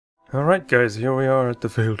Alright guys, here we are at the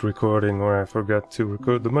failed recording where I forgot to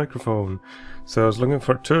record the microphone. So I was looking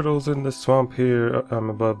for turtles in the swamp here. I'm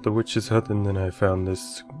above the witch's hut, and then I found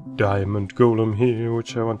this diamond golem here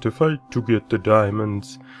which I want to fight to get the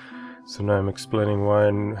diamonds. So now I'm explaining why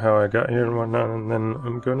and how I got here and whatnot, and then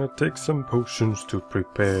I'm gonna take some potions to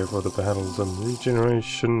prepare for the battle, some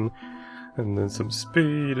regeneration, and then some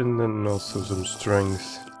speed, and then also some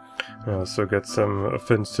strength. I also got some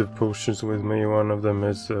offensive potions with me. One of them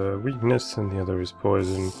is weakness and the other is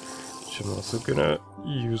poison, which I'm also gonna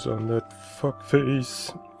use on that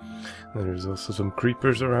fuckface. There's also some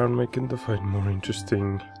creepers around making the fight more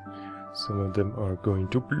interesting. Some of them are going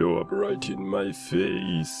to blow up right in my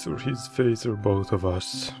face, or his face, or both of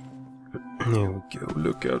us. Here we go,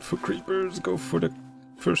 look out for creepers, go for the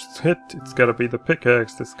first hit. It's gotta be the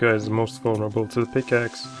pickaxe. This guy is the most vulnerable to the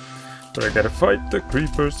pickaxe. But I gotta fight the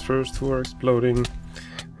creepers first who are exploding.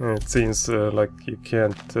 It seems like you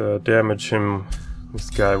can't damage him, this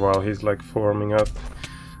guy, while he's like forming up.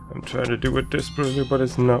 I'm trying to do it desperately, but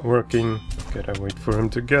it's not working. Gotta wait for him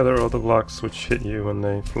to gather all the blocks which hit you when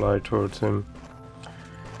they fly towards him.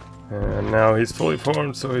 And now he's fully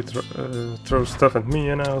formed, so he throws stuff at me,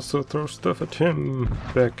 and I also throw stuff at him,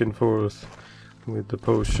 back and forth with the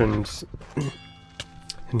potions.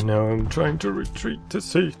 And now I'm trying to retreat to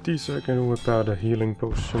safety so I can whip out a healing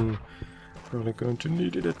potion. Probably going to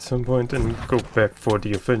need it at some point and go back for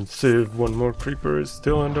the offensive. One more creeper is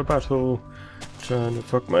still under battle, trying to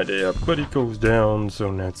fuck my day up, but he goes down, so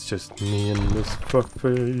now it's just me and this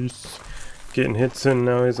fuckface. Getting hits in,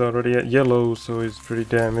 now he's already at yellow, so he's pretty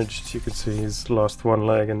damaged. You can see he's lost one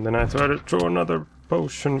leg, and then I try to throw another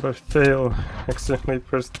potion but fail. Accidentally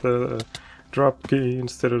pressed the drop key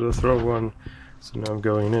instead of the throw one. So now I'm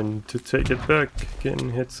going in to take it back, getting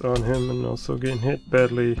hits on him and also getting hit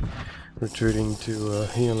badly. Retreating to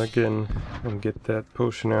heal again and get that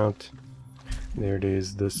potion out. There it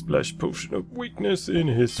is, the splash potion of weakness in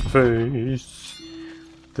his face.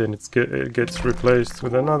 Then it gets replaced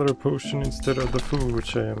with another potion instead of the food,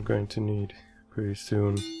 which I am going to need pretty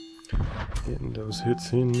soon. Getting those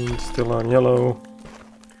hits in, and still on yellow.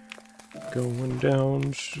 Going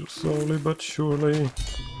down slowly but surely.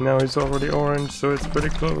 Now he's already orange, so it's pretty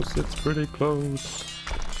close,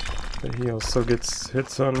 But he also gets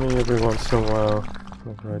hits on me every once in a while.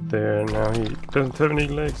 Like right there. Now he doesn't have any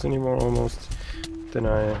legs anymore, almost. Then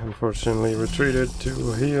I unfortunately retreated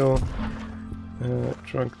to heal.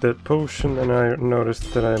 Drank that potion, and I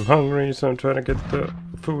noticed that I'm hungry, so I'm trying to get the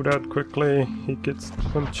food out quickly. He gets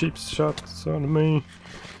some cheap shots on me.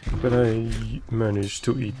 But I managed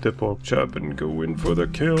to eat the pork chop and go in for the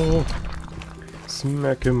kill.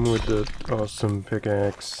 Smack him with the awesome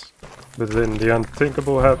pickaxe. But then the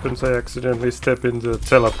unthinkable happens. I accidentally step in the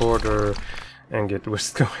teleporter and get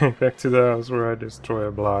whisked going back to the house where I destroy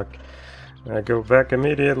a block. I go back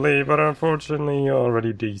immediately, but unfortunately he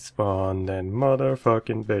already despawned, that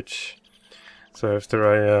motherfucking bitch. So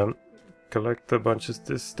after I collect a bunch of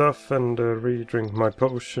this stuff and re-drink my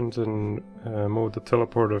potions and move the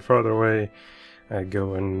teleporter farther away, I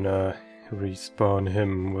go and respawn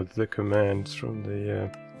him with the commands from the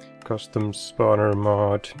custom spawner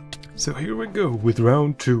mod. So here we go with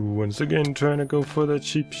round 2, once again trying to go for the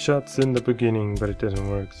cheap shots in the beginning, but it doesn't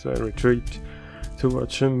work, so I retreat to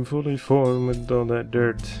watch him fully form with all that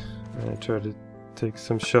dirt. I try to take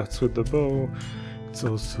some shots with the bow, it's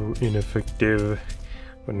also ineffective.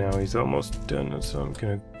 But now he's almost done, so I'm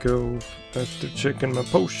gonna go, after checking my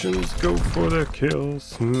potions, go for the kill,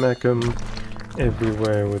 smack him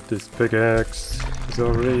everywhere with this pickaxe. He's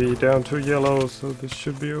already down to yellow, so this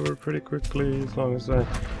should be over pretty quickly, as long as I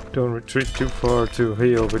don't retreat too far to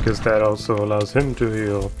heal, because that also allows him to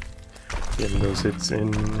heal. Getting those hits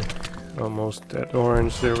in, almost at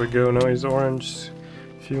orange, there we go, now he's orange.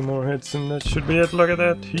 Few more hits and that should be it. Look at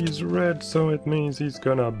that, he's red, so it means he's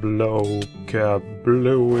gonna blow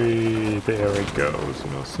kablooey. There he goes,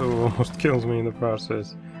 and also almost kills me in the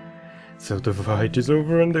process. So the fight is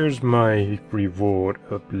over, and there's my reward,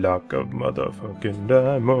 a block of motherfucking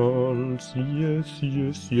diamonds. Yes,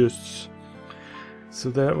 yes, yes.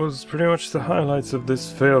 So that was pretty much the highlights of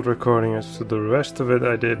this failed recording. As for the rest of it,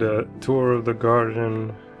 I did a tour of the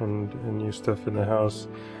garden and new stuff in the house,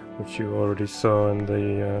 which you already saw in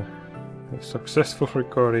the successful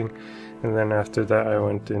recording. And then after that I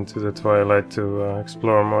went into the twilight to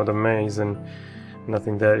explore more the maze, and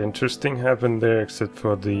nothing that interesting happened there except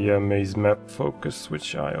for the maze map focus,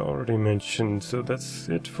 which I already mentioned. So that's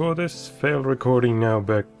it for this failed recording. Now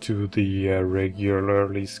back to the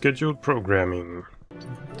regularly scheduled programming.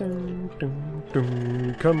 Dun, dun,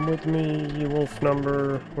 dun. Come with me, you wolf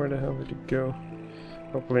number. Where the hell did it go?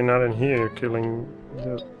 Hopefully not in here, killing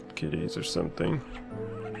the kitties or something.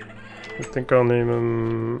 I think I'll name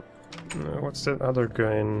him... what's that other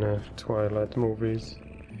guy in Twilight movies?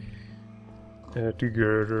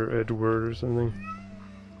 Edgar or Edward or something.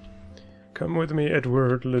 Come with me,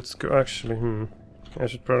 Edward, let's go. Actually, I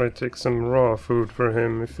should probably take some raw food for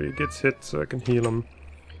him if he gets hit so I can heal him.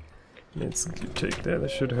 Let's take that. I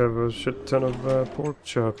should have a shit ton of pork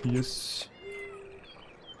chop, yes.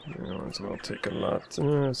 Yeah, as well take a lot.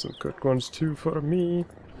 Some good ones too for me.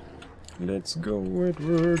 Let's go,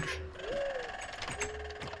 Edward.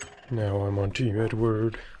 Now I'm on Team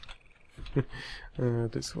Edward.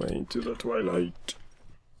 This way into the twilight.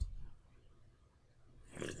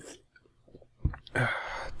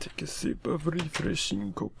 Take a sip of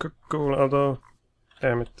refreshing Coca-Cola. Although,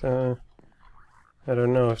 damn it, I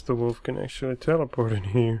don't know if the wolf can actually teleport in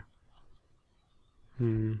here.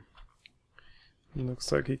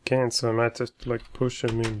 Looks like he can't, so I might have to like push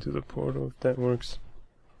him into the portal if that works.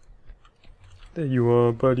 There you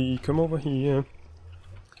are, buddy. Come over here.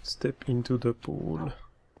 Step into the pool.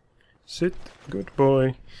 Sit. Good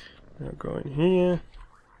boy. Now go in here.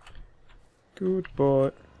 Good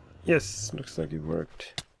boy. Yes, looks like it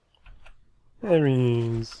worked. There he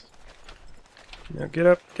is. Now get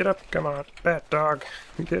up, come on, bad dog.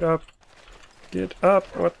 Get up. Get up.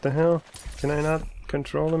 What the hell? Can I not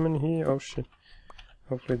control him in here? Oh shit.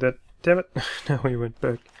 Hopefully that... Damn it! Now he went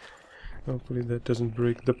back. Hopefully that doesn't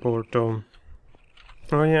break the portal.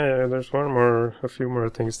 Oh yeah, there's a few more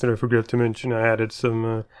things that I forgot to mention. I added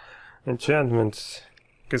some enchantments.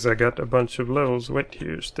 Because I got a bunch of levels. Wait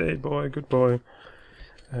here, stay boy, good boy.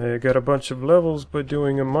 I got a bunch of levels by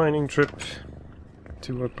doing a mining trip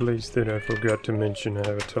to a place that I forgot to mention. I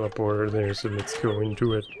have a teleporter there, so let's go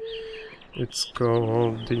into it. It's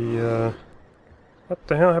called the, what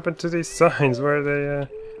the hell happened to these signs? Why are they,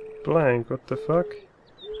 blank? What the fuck?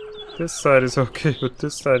 This side is okay, but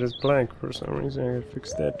this side is blank for some reason. I gotta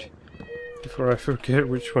fix that before I forget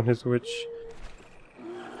which one is which.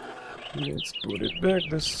 Let's put it back.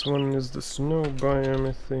 This one is the snow biome,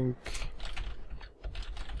 I think.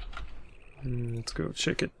 Let's go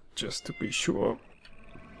check it just to be sure.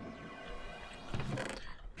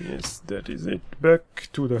 Yes, that is it. Back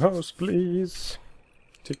to the house, please.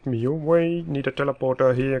 Take me away. Need a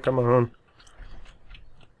teleporter here. Come on.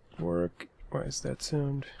 Work. Why is that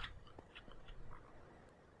sound?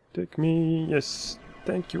 Take me. Yes.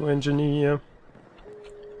 Thank you, engineer.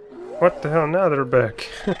 What the hell? Now they're back.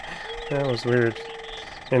 That was weird.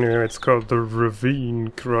 Anyway, it's called the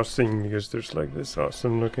ravine crossing because there's like this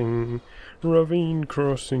awesome looking ravine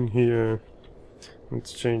crossing here.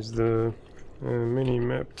 Let's change the mini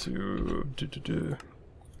map to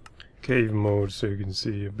cave mode so you can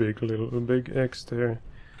see a big X there,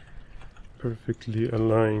 perfectly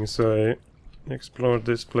aligned. So I explored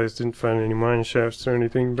this place, didn't find any mine shafts or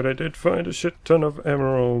anything, but I did find a shit ton of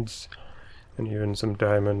emeralds and even some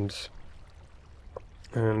diamonds.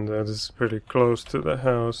 And this is pretty close to the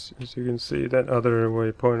house. As you can see, that other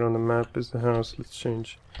waypoint on the map is the house. Let's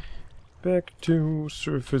change back to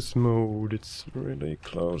surface mode. It's really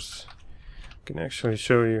close. I can actually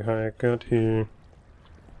show you how I got here.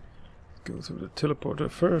 Go through the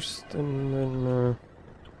teleporter first, and then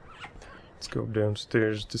let's go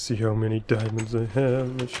downstairs to see how many diamonds I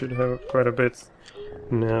have. I should have quite a bit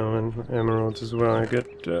now, and emeralds as well. I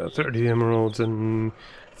get 30 emeralds and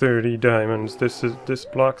 30 diamonds. This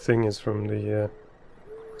block thing is from the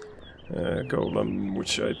golem,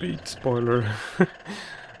 which I beat. Spoiler.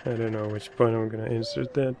 I don't know which point I'm gonna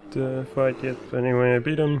insert that fight yet. But anyway, I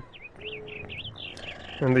beat him.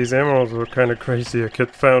 And these emeralds were kind of crazy. I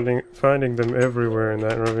kept finding them everywhere in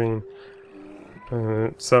that ravine.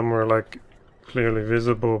 Some were like clearly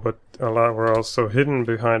visible, but a lot were also hidden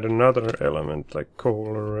behind another element like coal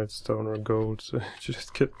or redstone or gold. So I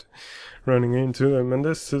just kept running into them. And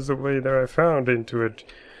this is the way that I found into it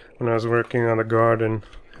when I was working on the garden.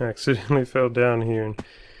 I accidentally fell down here and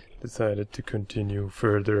decided to continue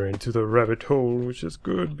further into the rabbit hole, which is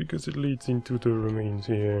good because it leads into the remains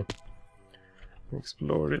here.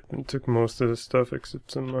 Explored it and took most of the stuff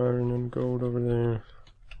except some iron and gold over there.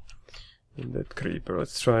 And that creeper,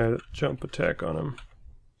 let's try a jump attack on him.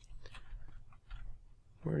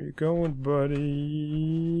 Where you going,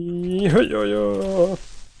 buddy? Yo-yo-yo!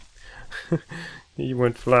 He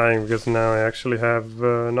went flying because now I actually have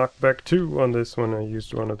knockback 2 on this one. I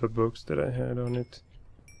used one of the books that I had on it.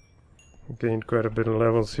 Gained quite a bit of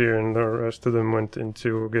levels here, and the rest of them went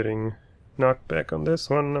into getting knockback on this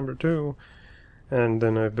one, number 2. And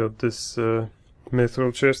then I built this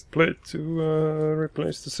mithril chest plate to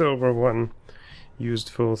replace the silver one. Used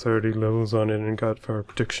full 30 levels on it and got fire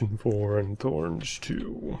protection 4 and thorns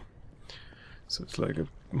 2. So it's like a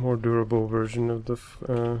more durable version of the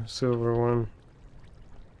silver one.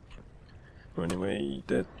 Anyway,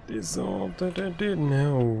 that is all that I did.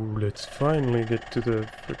 Now let's finally get to the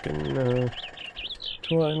frickin'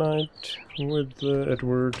 Twilight with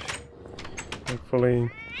Edward. Hopefully.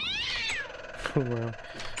 Well,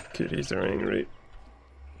 kitties are angry.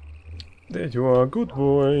 There you are, good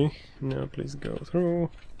boy. Now please go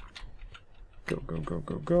through. Go, go, go,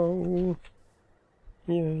 go, go.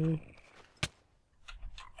 Yay.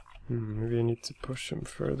 Maybe I need to push him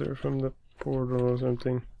further from the portal or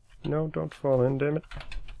something. No, don't fall in, damn it.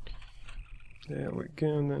 There we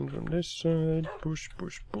go, and then from this side, push,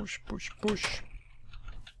 push, push, push, push.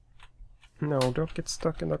 No, don't get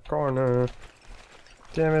stuck in the corner.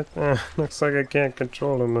 Damn it, looks like I can't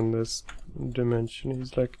control him on this dimension.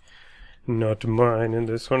 He's like, not mine in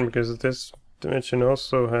this one, because this dimension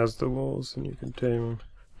also has the walls, and you can tame him.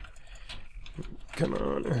 Come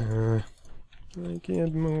on, I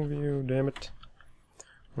can't move you, damn it.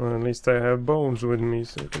 Well, at least I have bones with me,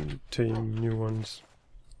 so I can tame new ones.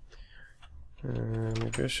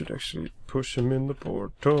 Maybe I should actually push him in the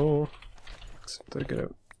portal. Except I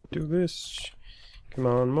gotta do this. Come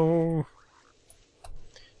on, move.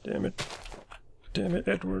 Damn it. Damn it,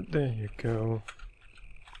 Edward. There you go.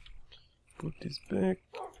 Put this back.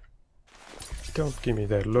 Don't give me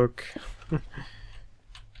that look.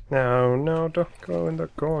 No, no, don't go in the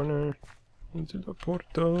corner. Into the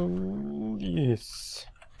portal. Yes.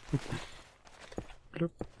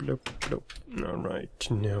 Bloop, bloop, bloop.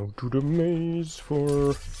 Alright, now to the maze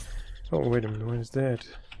for... Oh, wait a minute, what is that?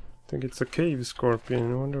 I think it's a cave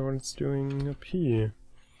scorpion. I wonder what it's doing up here.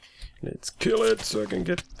 Let's kill it so I can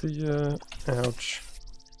get the, ouch.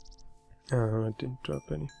 Oh, I didn't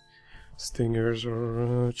drop any stingers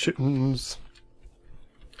or, chittens.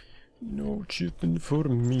 No chitin for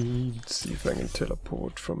me. Let's see if I can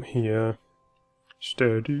teleport from here.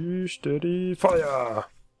 Steady, steady, fire!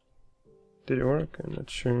 Did it work? I'm not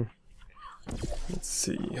sure. Let's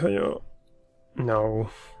see. Hiya. No.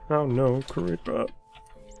 Oh no, creeper.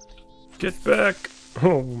 Get back!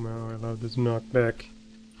 Oh man, I love this knockback.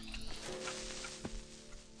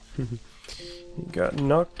 He got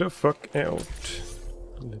knocked the fuck out.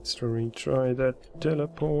 Let's retry that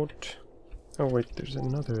teleport. Oh wait, there's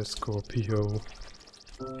another Scorpio.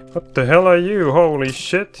 What the hell are you? Holy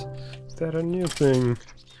shit! Is that a new thing?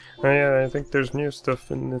 Oh yeah, I think there's new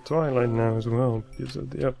stuff in the Twilight now as well, because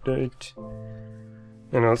of the update.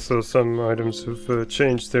 And also some items have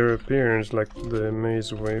changed their appearance, like the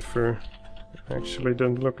maze wafer. Actually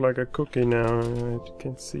doesn't look like a cookie now, I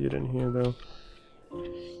can't see it in here though.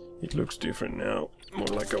 It looks different now, more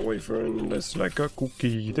like a wafer and less like a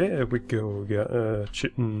cookie. There we go, we got a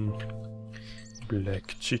chitin.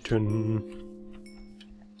 Black chitin.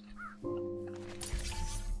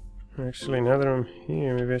 Actually, now that I'm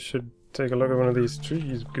here, maybe I should take a look at one of these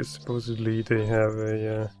trees, because supposedly they have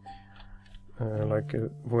a, like a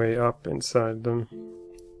way up inside them.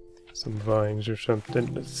 Some vines or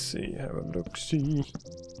something. Let's see, have a look-see.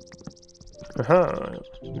 Aha!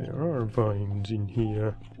 There are vines in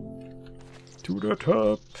here. To the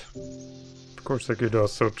top! Of course I could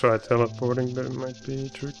also try teleporting, but it might be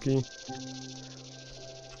tricky.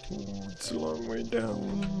 Oh, it's a long way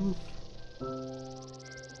down.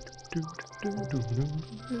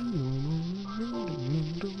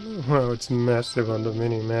 Wow, it's massive on the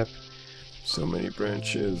mini-map. So many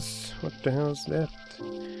branches. What the hell is that?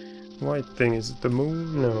 White thing, is it the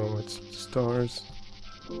moon? No, it's the stars.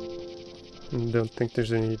 I don't think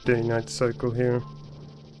there's any day-night cycle here.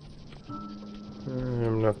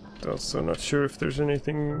 I'm also not sure if there's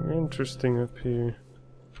anything interesting up here.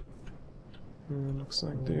 Looks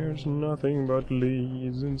like there's nothing but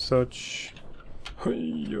leaves and such.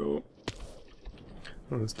 Hey-yo.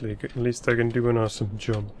 At least I can do an awesome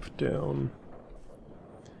jump down.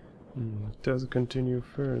 It does continue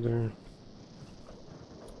further.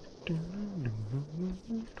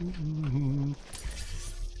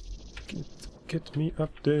 Get me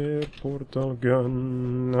up there, portal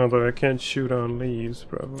gun. Although I can't shoot on leaves,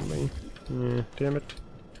 probably. Yeah, damn it.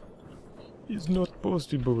 It's not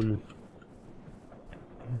possible.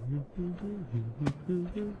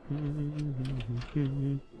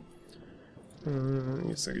 I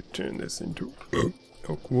guess I could turn this into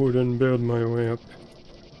oakwood and build my way up.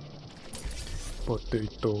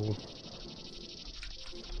 Potato.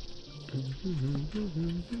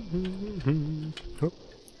 Oh.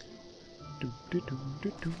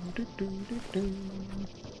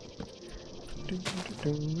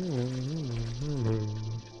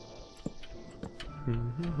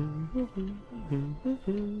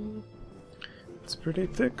 It's pretty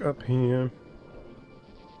thick up here.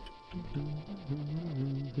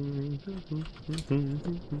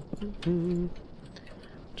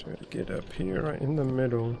 Try to get up here right in the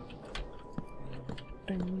middle.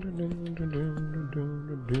 I'm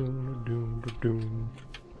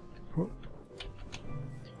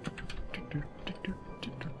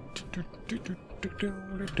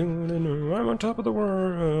on top of the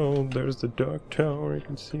world. There's the dark tower. You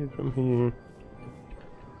can see it from here.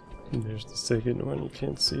 And there's the second one. You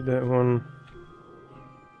can't see that one.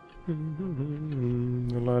 A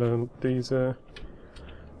lot of these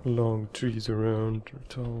long trees around, or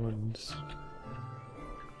tall ones.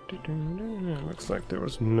 Looks like there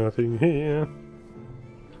was nothing here.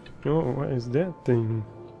 Oh, what is that thing?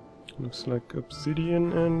 Looks like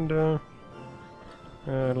obsidian and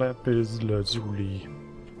lapis lazuli.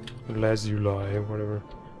 Lazuli, whatever.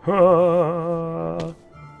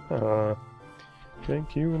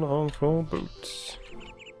 Thank you, Longfall Boots.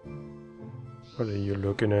 What are you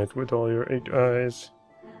looking at with all your 8 eyes?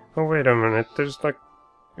 Oh, wait a minute, there's like...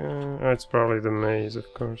 it's probably the maze,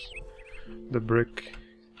 of course. The brick.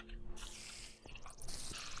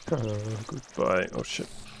 Goodbye. Oh shit.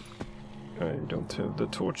 I don't have the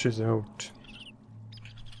torches out.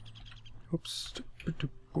 Oops.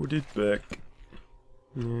 Put it back.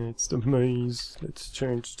 Yeah, it's the maze. Let's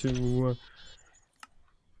change to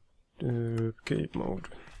cave mode.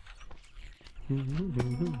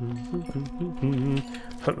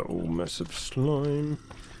 Hello, massive slime.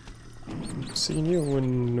 Haven't seen you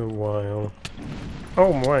in a while.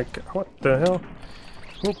 Oh my god, what the hell?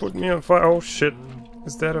 Who put me on fire? Oh shit.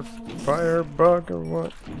 Is that a fire bug or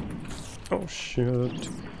what? Oh shit.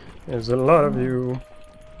 There's a lot of you.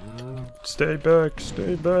 Stay back,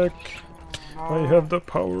 stay back. I have the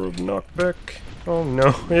power of knockback. Oh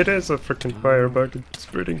no, it is a freaking fire bug. It's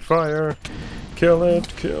spreading fire. Kill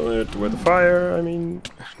it with fire. I mean,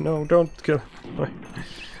 no, don't kill it.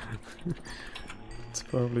 It's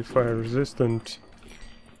probably fire resistant.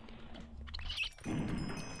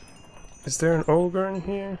 Is there an ogre in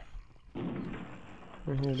here?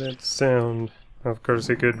 I hear that sound. Of course,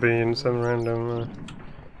 he could be in some random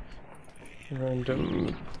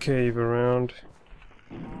cave around.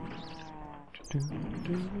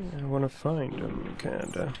 I want to find him,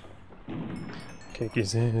 kinda. Kick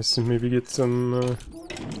his ass and maybe get some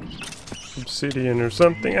obsidian or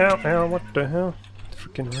something. Ow, ow, what the hell?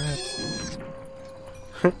 Freaking rats.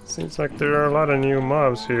 Seems like there are a lot of new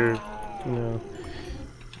mobs here, you know,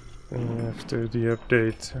 after the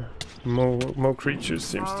update. Mo creatures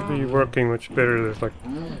seems to be working much better. There's like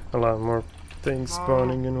a lot more things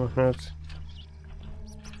spawning and whatnot.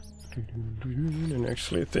 And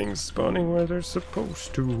actually things spawning where they're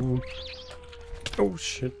supposed to. Oh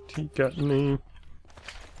shit, he got me.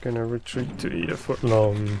 Gonna retreat to eat a foot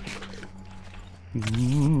long.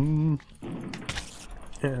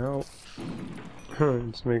 Ow.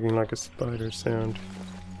 It's making like a spider sound.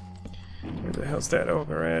 Where the hell's that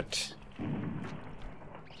ogre at?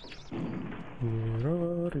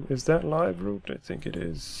 Is that live root? I think it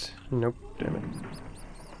is. Nope, damn it.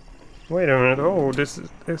 Wait a minute, oh, is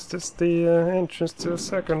this the entrance to the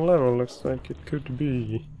second level? Looks like it could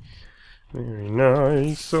be. Very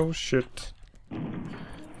nice. Oh shit.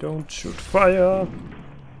 Don't shoot fire!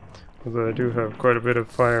 Although I do have quite a bit of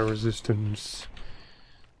fire resistance.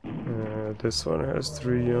 This one has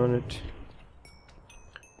 3 on it.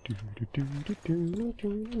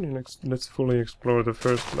 Let's fully explore the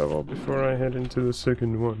first level before I head into the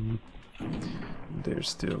second one. There's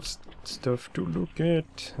still stuff to look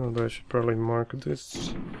at, although I should probably mark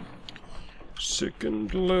this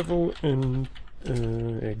second level and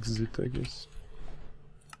exit, I guess.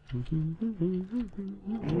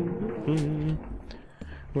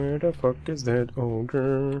 Where the fuck is that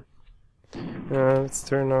ogre? Let's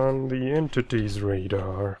turn on the entities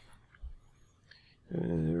radar.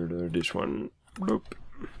 This one. Bloop.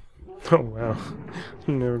 Oh wow.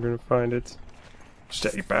 I'm never gonna find it.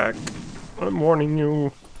 Stay back. I'm warning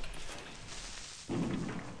you.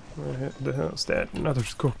 What the hell's that? Another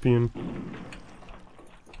scorpion.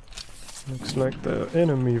 Looks like the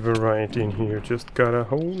enemy variety in here just got a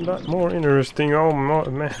whole lot more interesting. Oh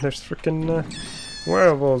man, there's freaking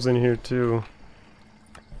werewolves in here too.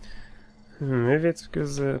 Maybe it's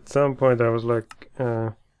because at some point I was like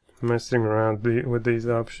messing around with these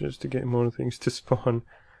options to get more things to spawn.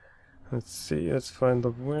 Let's see, let's find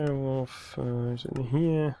the werewolf. Is it in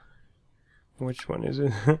here? Which one is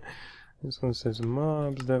it? This one says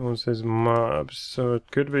mobs, that one says mobs. So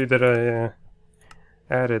it could be that I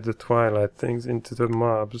added the Twilight things into the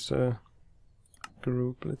mobs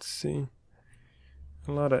group. Let's see.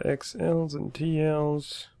 A lot of XLs and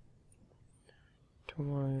TLs.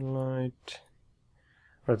 Twilight.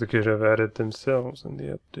 Or they could have added themselves in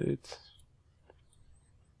the updates.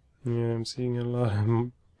 Yeah, I'm seeing a lot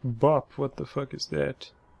of bop. What the fuck is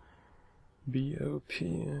that? BOP. I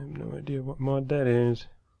have no idea what mod that is.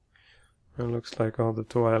 It looks like all the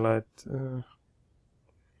Twilight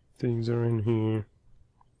things are in here.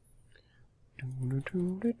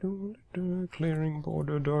 Clearing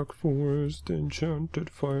border, dark forest, enchanted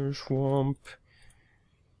fire swamp.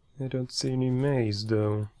 I don't see any maze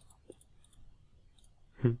though.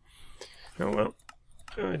 Oh well.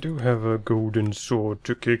 I do have a golden sword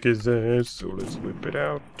to kick his ass, so let's whip it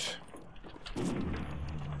out.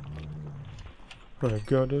 I've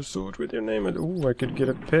got a sword with your name on it. Ooh, I could get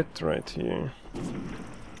a pet right here.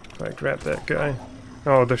 If I grab that guy.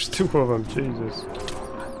 Oh, there's two of them, Jesus.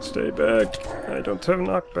 Stay back. I don't have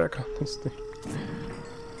knockback on this thing.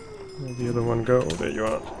 Where'd the other one go? Oh, there you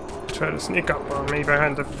are. Try to sneak up on me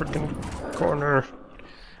behind the freaking corner.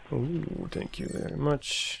 Ooh, thank you very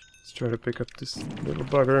much. Let's try to pick up this little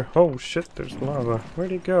bugger. Oh shit, there's lava.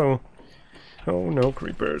 Where'd he go? Oh no,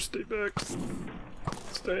 creeper, stay back.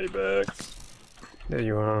 Stay back. There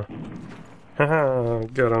you are. Haha,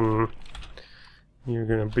 got him. You're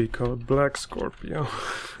gonna be called Black Scorpio.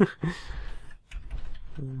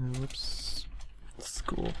 Whoops.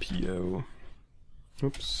 Scorpio.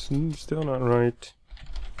 Oops, still not right.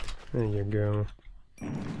 There you go.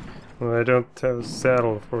 Well, I don't have a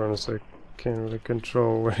saddle for him, so I can't really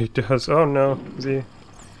control what he does. Oh no,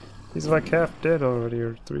 he's like half dead already,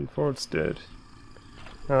 or 3/4 dead.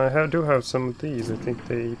 I do have some of these. I think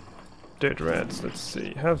they eat dead rats. Let's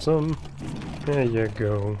see. Have some. There you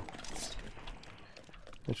go.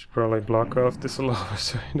 I should probably block off this lava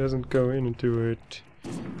so he doesn't go into it.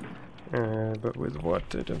 But with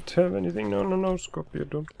what? I don't have anything. No, Scorpio,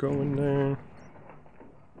 don't go in there.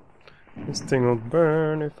 This thing will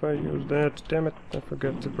burn if I use that. Damn it, I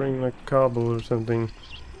forgot to bring like cobble or something.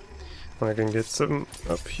 I can get some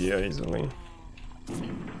up here easily.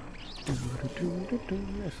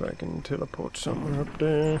 If I can teleport somewhere up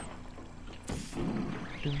there.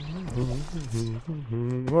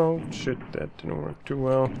 Well, shit, that didn't work too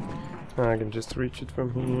well. I can just reach it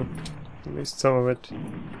from here. At least some of it.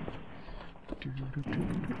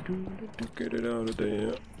 Get it out of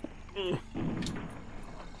there.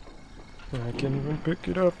 I can't even pick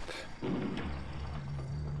it up.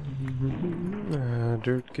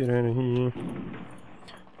 Dirt, get out of here.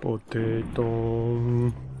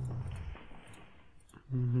 Potato.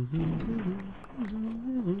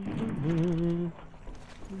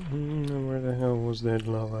 Where the hell was that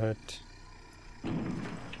lava at?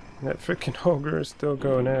 That freaking ogre is still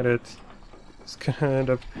going at it. It's gonna end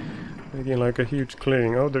up making like a huge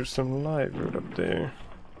clearing. Oh, there's some live root up there.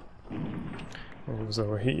 It was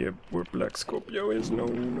over here where Black Scorpio is. No,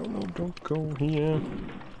 don't go here.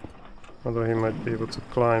 Although he might be able to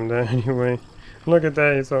climb there anyway. Look at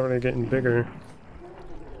that, he's already getting bigger.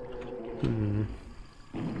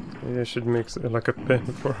 Maybe I should make like a pen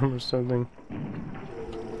for him or something. I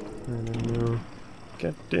don't know.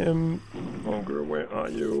 Goddamn ogre, where are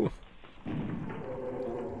you?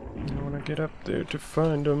 I wanna get up there to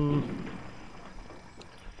find him.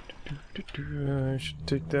 I should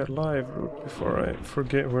take that live route before I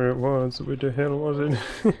forget where it was. Where the hell was it?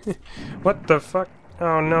 What the fuck?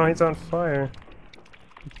 Oh no, he's on fire.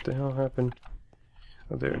 What the hell happened?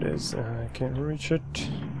 Oh, there it is. I can't reach it.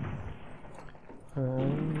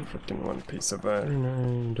 Freaking one piece of iron.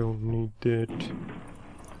 I don't need that.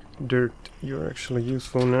 Dirt, you're actually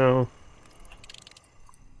useful now.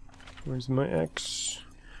 Where's my axe?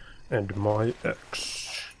 And my axe.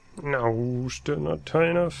 No, still not high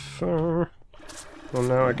enough. Well,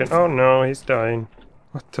 now I can. Oh no, he's dying.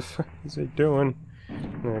 What the fuck is he doing?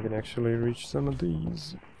 Now I can actually reach some of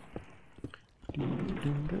these.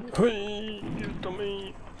 Hey, give it to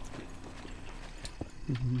me.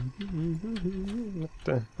 What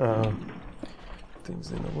the? Oh,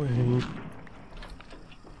 things in the way.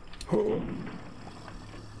 Oh.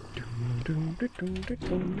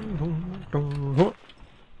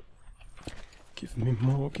 Give me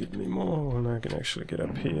more, and I can actually get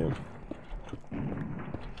up here.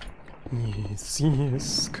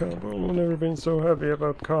 Yes, cobble. I've never been so happy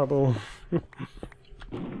about cobble.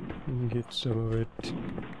 Get some of it.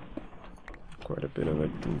 Quite a bit of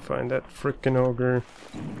it, and find that frickin' ogre.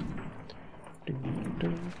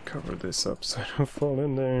 Cover this up so I don't fall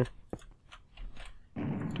in there.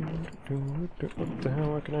 What the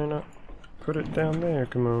hell, why can I not put it down there?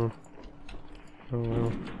 Come on. Oh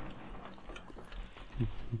well.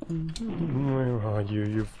 Where are you,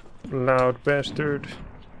 you loud bastard?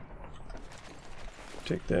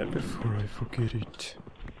 Take that before I forget it.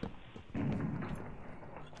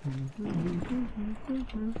 Is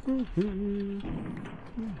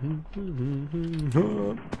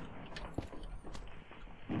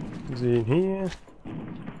he in here?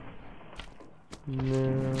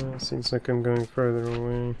 No, seems like I'm going further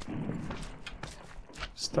away.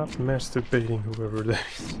 Stop masturbating, whoever that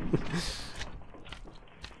is.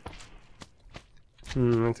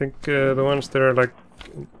 I think the ones that are like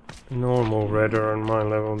normal red are on my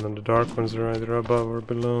level, and then the dark ones are either above or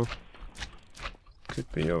below.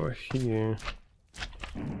 Could be over here.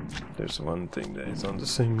 There's one thing that is on the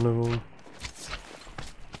same level.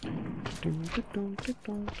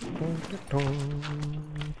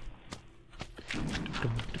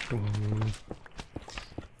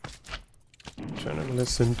 Trying to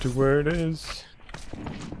listen to where it is.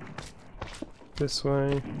 This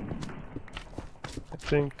way, I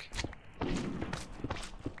think.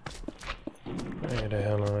 Where the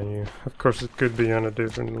hell are you? Of course it could be on a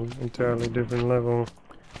different, entirely different level.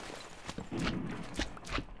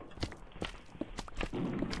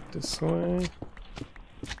 This way.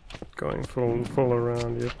 Going full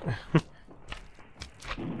around, yep.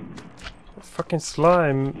 Fucking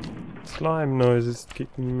slime noise is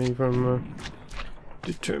keeping me from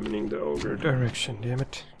determining the ogre direction, damn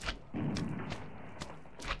it.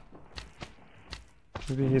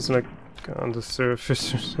 Maybe he's like on the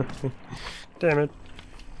surface or something. Damn it.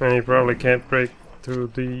 And he probably can't break through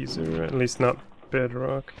these, or at least not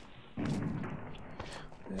bedrock.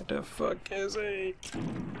 Where the fuck is he?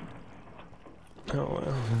 Oh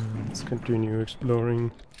well, let's continue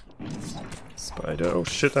exploring. Spider, oh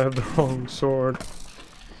shit, I have the wrong sword.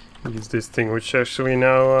 Use this thing which actually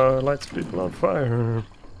now lights people on fire.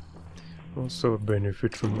 Also a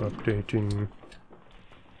benefit from updating.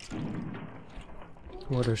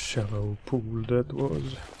 What a shallow pool that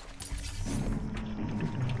was.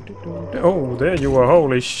 Oh, there you are,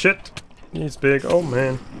 holy shit! He's big, oh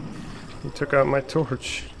man. He took out my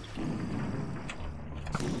torch.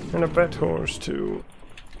 And a bat horse too.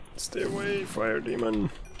 Stay away, fire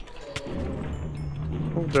demon.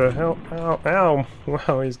 Who the hell? Ow, ow!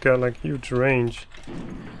 Wow, he's got like huge range.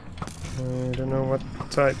 I don't know what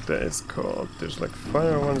type that is called. There's like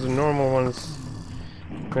fire ones and normal ones.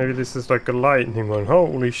 Maybe this is like a lightning one.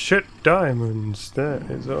 Holy shit, diamonds!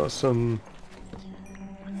 That is awesome.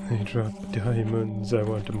 They drop diamonds. I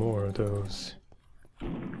want more of those.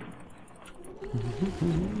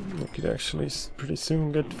 I could actually pretty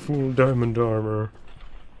soon get full diamond armor.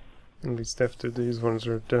 At least after these ones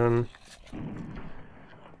are done.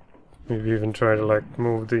 Maybe even try to like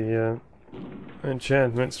move the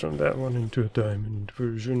enchantments from that one into a diamond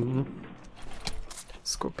version.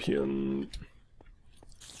 Scorpion.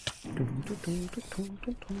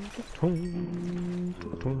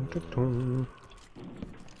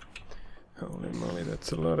 Holy moly,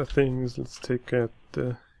 that's a lot of things. Let's take out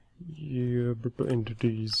the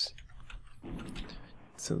entities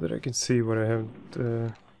so that I can see what I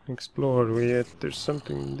haven't explored yet. There's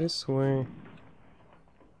something this way.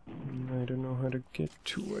 I don't know how to get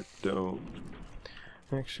to it though.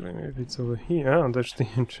 Actually, maybe it's over here. Ah, there's the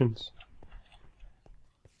entrance.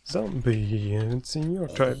 Zombie, I haven't seen your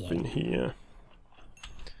type in here.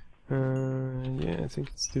 Yeah, I think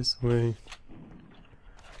it's this way.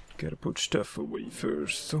 Gotta put stuff away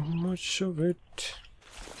first. So much of it.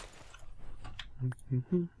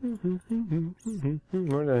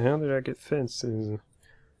 Where the hell did I get fences?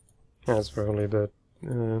 That's probably that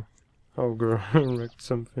ogre wrecked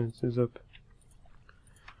some fences up.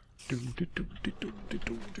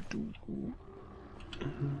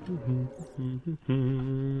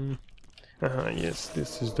 Ah, yes,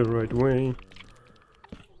 this is the right way.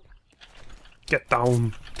 Get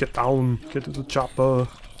down, get down, get to the chopper,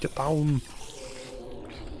 get down.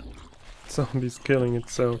 Zombie's killing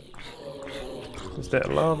itself. Is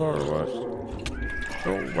that lava or what?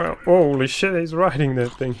 Oh wow, holy shit, he's riding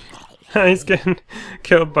that thing. He's getting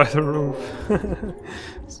killed by the roof.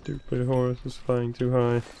 Stupid horse was flying too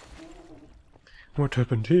high. What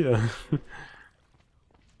happened here?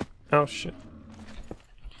 Oh shit.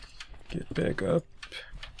 Get back up.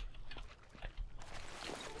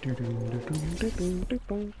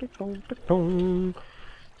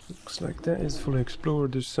 Looks like that is fully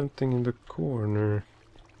explored. There's something in the corner.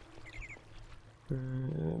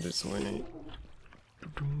 This way.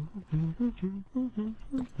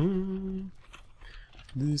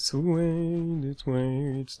 This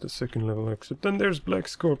way. It's the second level exit. Then there's Black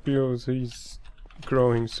Scorpios. He's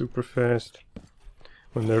growing super fast.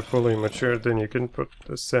 When they're fully mature, then you can put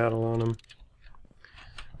a saddle on them.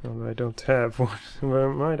 Well, I don't have one. But I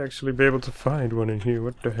might actually be able to find one in here.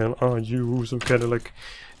 What the hell are you? Some kind of like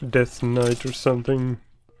Death Knight or something?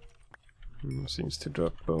 Seems to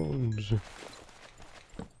drop bones.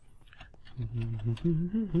 I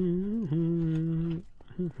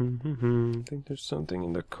think there's something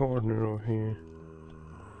in the corner over here.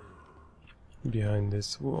 Behind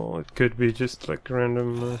this wall. It could be just like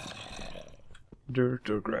random dirt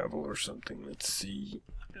or gravel or something. Let's see.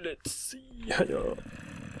 Let's see. Hiya.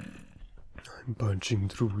 I'm punching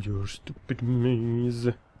through your stupid maze.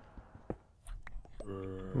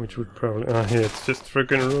 Which would probably... Ah, yeah, it's just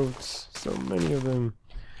friggin' roads. So many of them.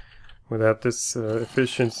 Without this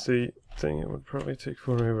efficiency thing, it would probably take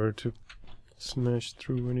forever to smash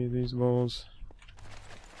through any of these walls.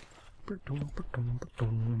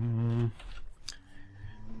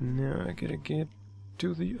 Now I gotta get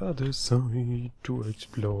to the other side to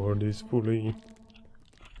explore this fully.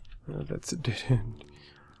 That's a dead end.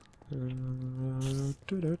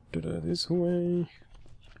 This way.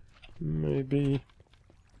 Maybe.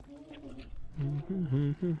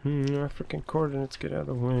 African coordinates, get out of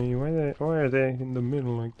the way. Why are they in the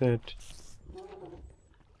middle like that?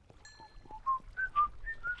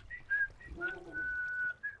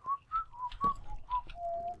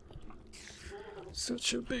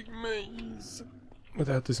 Such a big maze.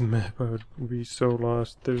 Without this map I would be so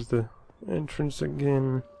lost. There's the entrance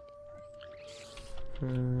again.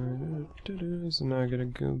 So now I gotta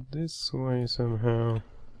go this way somehow.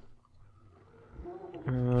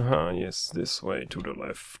 Yes, this way to the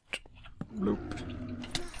left. Loop.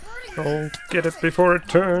 Oh, get it before it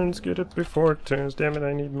turns, get it before it turns. Damn it,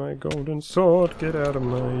 I need my golden sword. Get out of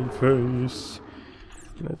my face.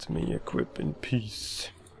 Let me equip in peace.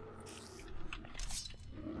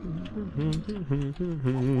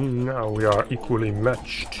 Now we are equally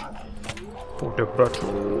matched for the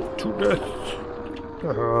battle to death.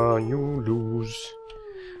 You lose.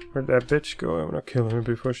 Where'd that bitch go? I wanna kill her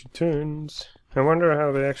before she turns. I wonder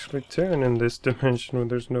how they actually turn in this dimension when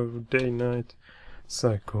there's no day-night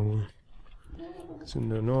cycle. Because in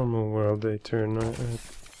the normal world they turn at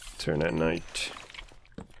night.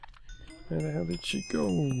 Where the hell did she go?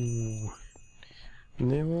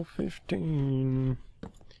 Level 15.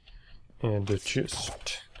 And a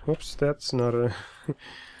chest. Whoops, that's not a...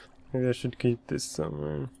 Maybe I should keep this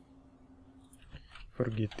somewhere.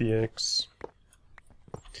 Forget the X.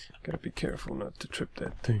 Gotta be careful not to trip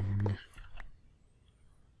that thing.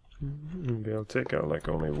 Maybe I'll take out like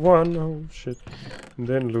only one. Oh shit. And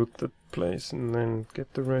then loot the place and then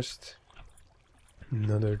get the rest.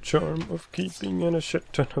 Another charm of keeping and a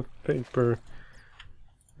shit ton of paper.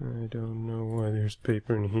 I don't know why there's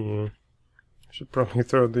paper in here. I should probably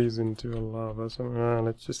throw these into a lava somewhere.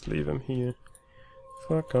 Let's just leave them here.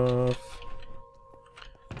 Fuck off.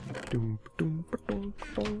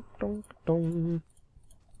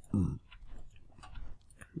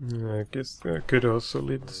 I guess I could also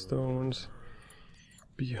leave the stones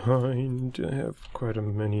behind. I have quite a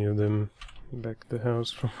many of them back at the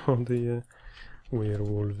house from all the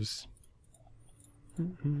werewolves.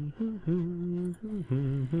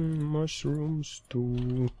 Mushrooms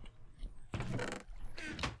too.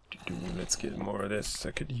 Let's get more of this.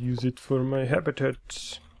 I could use it for my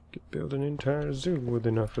habitat. Could build an entire zoo with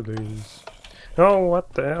enough of these. Oh,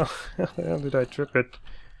 what the hell? How the hell did I trip it?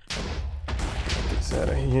 Get this out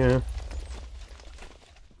of here.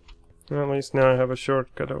 Well, at least now I have a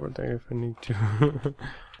shortcut over there if I need to.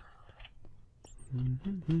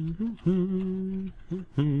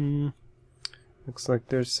 Looks like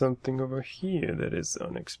there's something over here that is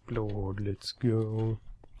unexplored. Let's go.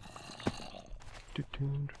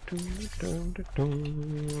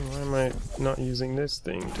 Why am I not using this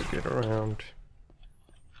thing to get around?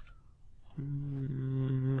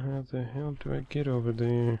 How the hell do I get over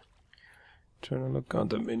there? Trying to look on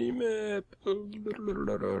the mini-map.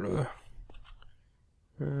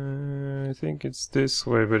 I think it's this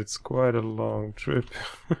way, but it's quite a long trip.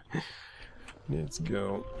 Let's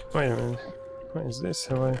go. Wait a minute. Why is this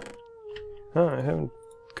how I... Oh, I haven't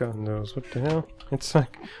gotten those. What the hell? It's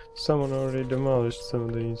like someone already demolished some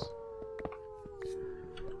of these.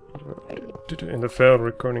 In the failed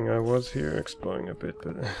recording I was here exploring a bit,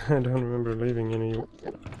 but I don't remember leaving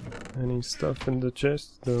any stuff in the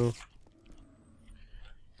chest though.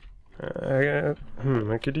 I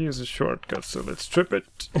could use a shortcut, so let's trip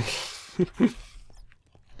it.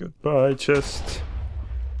 Goodbye, chest.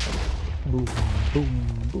 Boom, boom,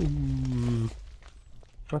 boom.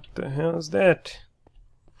 What the hell is that?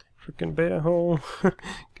 Freaking beta hole.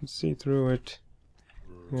 Can see through it.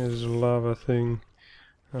 There's a lava thing.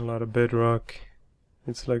 A lot of bedrock.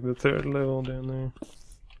 It's like the 3rd level down there.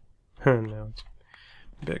 Now it's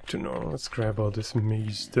back to normal. Let's grab all this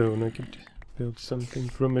maze stone. I could build something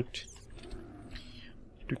from it.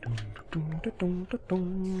 Now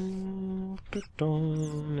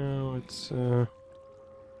it's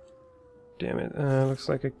damn it, looks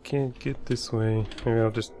like I can't get this way. Maybe I'll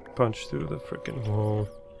just punch through the frickin' wall.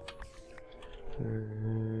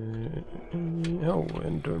 Oh,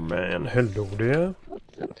 Enderman, hello there.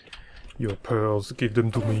 Your pearls, give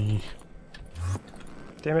them to me.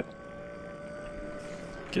 Damn it.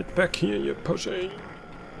 Get back here, you pussy.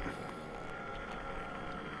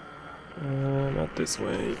 Not this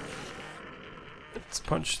way. Let's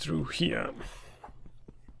punch through here.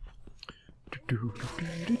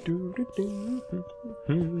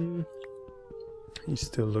 He's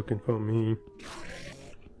still looking for me.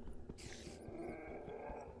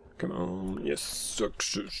 Come on, yes,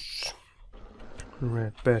 success.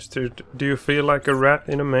 Rat bastard. Do you feel like a rat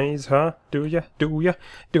in a maze, huh? Do ya? Do ya?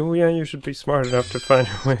 Do ya? You should be smart enough to find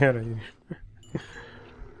a way out of here.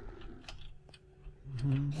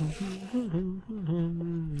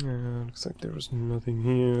 Looks like there was nothing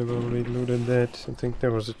here. I've already looted that. I think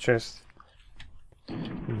there was a chest.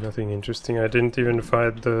 Nothing interesting. I didn't even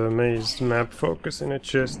find the maze map focus in a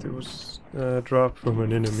chest. It was dropped from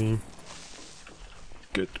an enemy.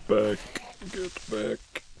 Get back. Get back.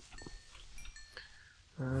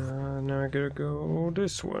 Now I gotta go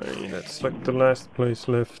this way. That's like the last place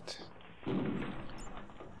left.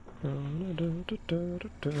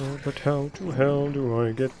 But how to hell do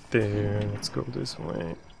I get there? Let's go this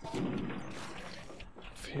way.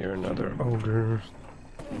 Here another ogre.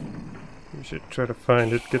 We should try to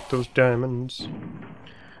find it, get those diamonds.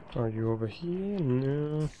 Are you over here?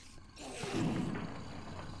 No.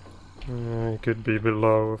 It could be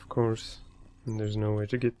below, of course. And there's no way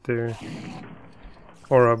to get there.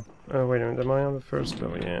 Or up. Wait a minute, am I on the first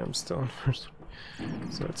level? Yeah, I'm still on the first one.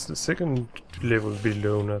 So it's the second level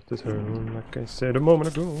below, not the third one, like I said a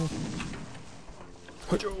moment ago.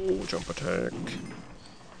 Hajo, jump attack.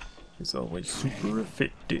 It's always super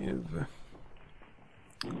effective.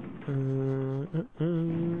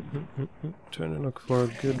 Trying to look for a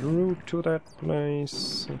good route to that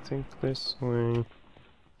place. I think this way.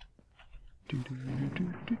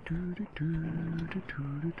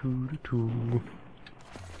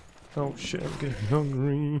 Oh shit, I'm getting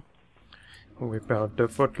hungry. Whip out the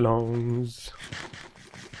footlongs.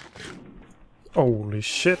 Holy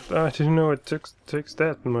shit, I didn't know it takes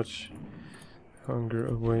that much hunger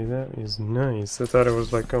away. That is nice. I thought it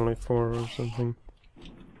was like only 4 or something.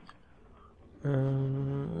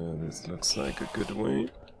 This looks like a good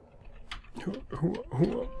way.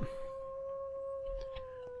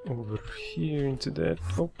 Over here into that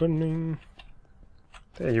opening.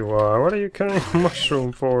 There you are. What are you carrying a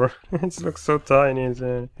mushroom for? It looks so tiny in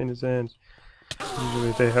his hands.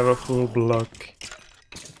 Usually they have a full block.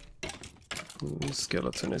 The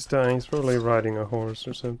skeleton is dying. He's probably riding a horse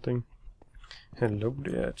or something. Hello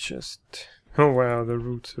there, chest. Oh wow, the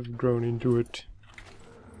roots have grown into it.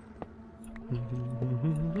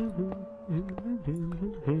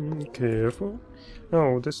 Careful.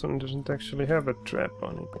 Oh, this one doesn't actually have a trap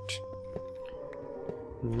on it.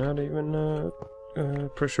 Not even a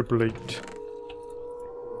pressure plate.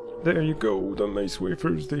 There you go, the mace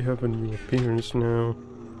wafers, they have a new appearance now.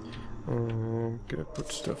 Gotta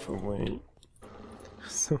put stuff away.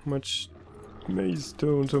 So much maze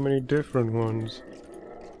stone, so many different ones.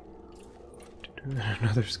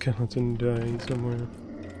 Another skeleton dying somewhere.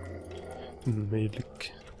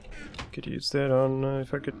 Melik. Could use that on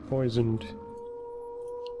if I get poisoned.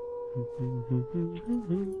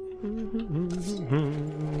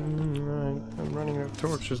 I'm running out of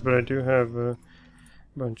torches, but I do have a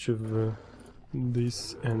bunch of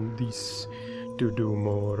this and this to do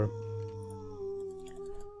more.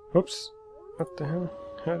 Oops! What the hell?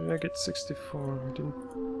 How did I get 64? I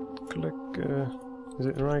didn't click. Is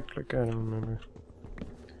it right click? I don't remember.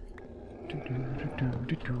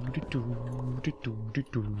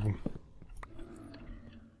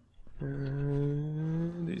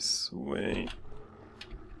 This way.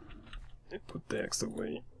 I put the axe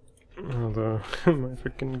away. Although my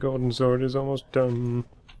freaking golden sword is almost done.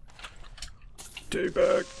 Stay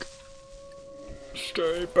back.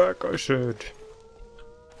 Stay back, I said.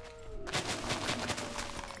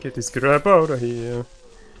 Get this crap out of here.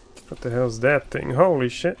 What the hell's that thing? Holy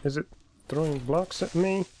shit, is it throwing blocks at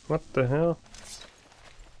me? What the hell?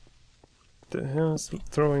 The hell is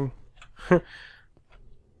throwing?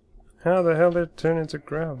 How the hell did it turn into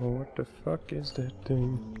gravel? What the fuck is that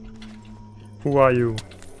thing? Who are you?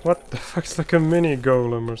 What the fuck's like a mini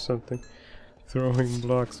golem or something? Throwing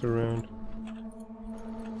blocks around.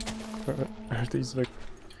 Are these like...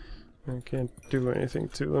 I can't do anything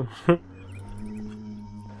to them.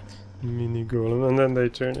 Mini golem, and then they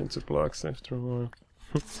turn into blocks after a while.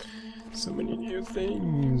 So many new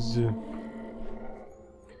things.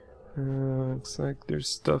 Looks like there's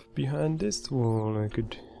stuff behind this wall. I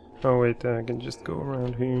could... Oh wait, I can just go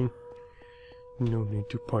around here. No need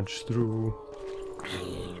to punch through.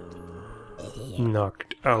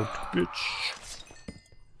 Knocked out, bitch.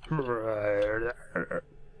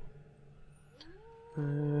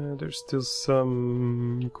 There's still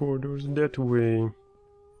some corridors that way.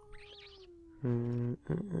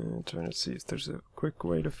 Trying to see if there's a quick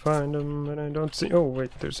way to find them, but I don't see. Oh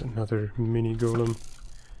wait, there's another mini golem.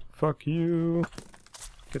 Fuck you!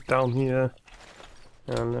 Get down here!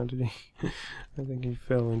 Oh no, did he? I think he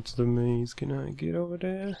fell into the maze. Can I get over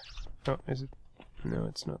there? Oh, is it? No,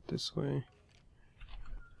 it's not this way.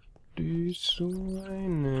 This way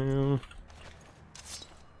now.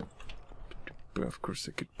 Of course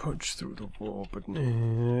I could punch through the wall, but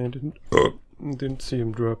nah, I didn't see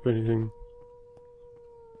him drop anything.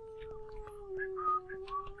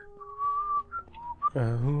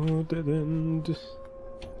 Oh, dead end.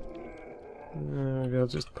 Maybe I'll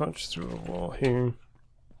just punch through the wall here.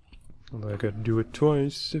 Although I gotta do it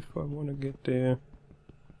twice if I want to get there.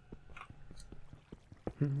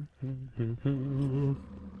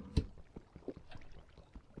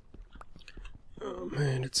 Oh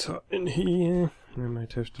man, it's hot in here. I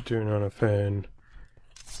might have to turn on a fan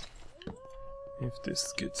if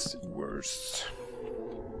this gets worse.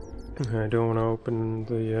 I don't want to open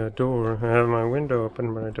the door. I have my window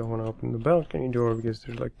open, but I don't want to open the balcony door because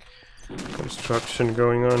there's like construction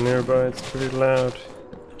going on nearby. It's pretty loud.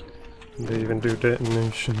 They even do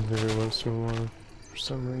detonations every once in a while for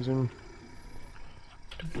some reason.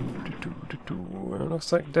 Well,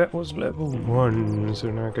 looks like that was level 1,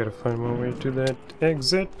 so now I gotta find my way to that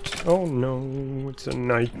exit. Oh no, it's a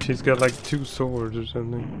knight. He's got like 2 swords or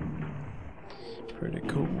something. Pretty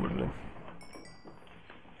cool.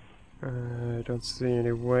 I don't see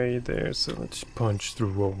any way there, so let's punch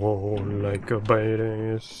through a wall like a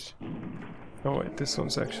badass. Oh wait, this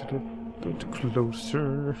one's actually a bit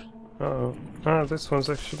closer. Oh, this one's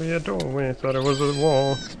actually a doorway. I thought it was a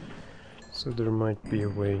wall. So there might be a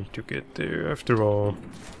way to get there after all.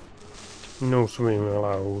 No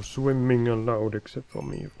swimming allowed except for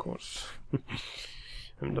me, of course.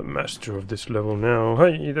 I'm the master of this level now.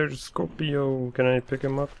 Hey, there's Scorpio. Can I pick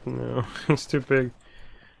him up? No, he's too big.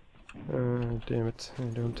 Damn it, I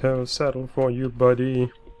don't have a saddle for you, buddy.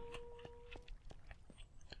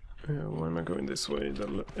 Why am I going this way?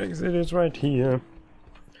 The exit is right here.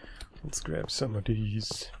 Let's grab some of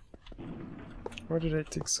these. Why did I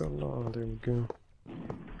take so long? There we go.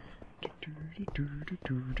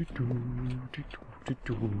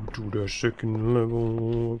 To the second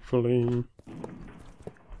level, hopefully.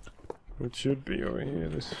 It should be over here.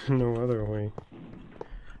 There's no other way.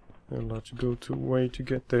 I'll have to go to way to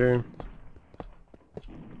get there.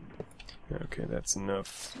 Okay, that's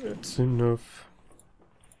enough. That's enough.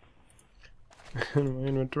 And my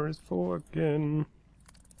inventory is full again.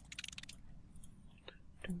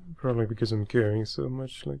 Probably because I'm carrying so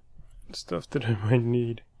much like stuff that I might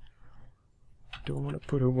need. Don't want to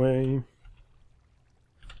put away.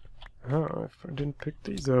 Ah, if I didn't pick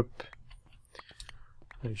these up,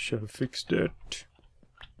 I shall fix that.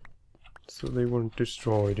 So they weren't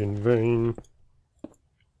destroyed in vain.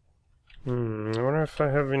 I wonder if I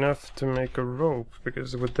have enough to make a rope,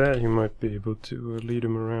 because with that you might be able to lead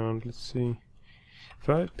them around. Let's see.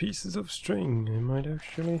 5 pieces of string. I might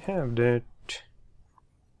actually have that.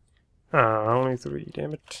 Ah, only 3,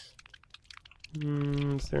 damn it.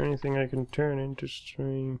 Is there anything I can turn into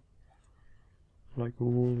string? Like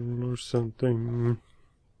wool or something?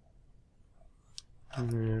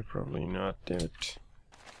 Probably not, damn it.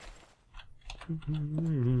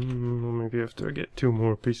 Maybe after I get 2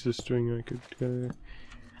 more pieces of string I could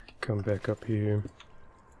come back up here.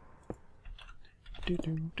 Looks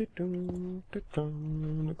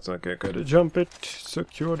like I gotta jump it.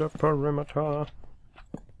 Secure the perimeter.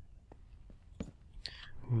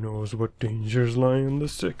 Who knows what dangers lie in the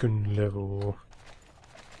second level?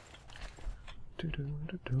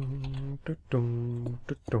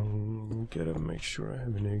 Gotta make sure I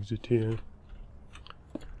have an exit here.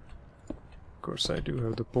 Of course I do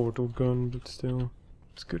have the portal gun, but still,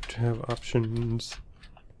 it's good to have options.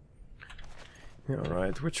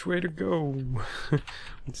 Alright, which way to go?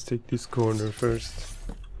 Let's take this corner first.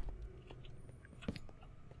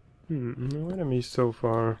 No enemies so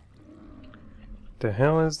far. The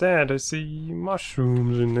hell is that? I see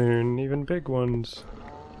mushrooms in there, and even big ones.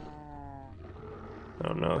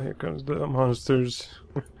 Oh no, here comes the monsters.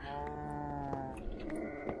 What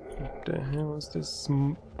the hell is this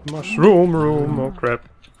Mushroom room! Oh crap.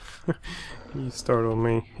 He startled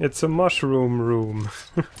me. It's a mushroom room.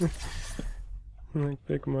 Like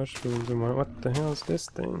big mushrooms. What the hell is this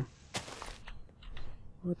thing?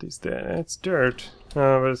 What is that? It's dirt.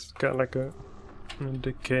 Oh, but it's got like a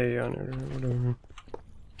decay on it or whatever.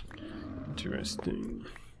 Interesting.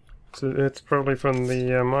 So it's probably from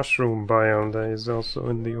the mushroom biome that is also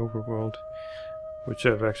in the overworld, which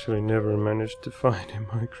I've actually never managed to find in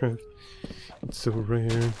Minecraft. It's so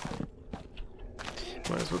rare.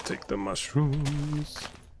 Might as well take the mushrooms.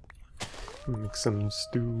 Make some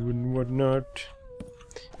stew and whatnot.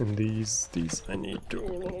 And these I need to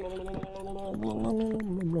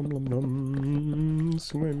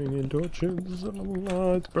swimming in torches.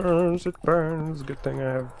 It burns. Good thing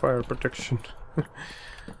I have fire protection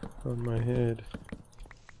on my head.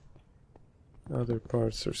 Other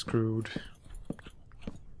parts are screwed.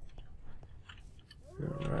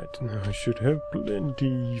 Alright, now I should have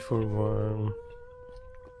plenty for a while.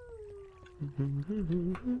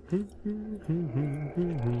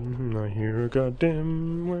 I hear a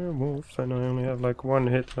goddamn werewolf, and I only have like one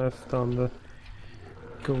hit left on the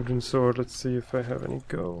golden sword. Let's see if I have any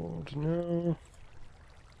gold. No.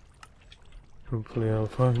 Hopefully I'll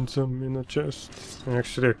find some in the chest.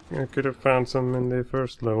 Actually, I could have found some in the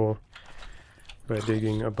first level by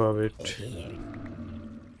digging above it.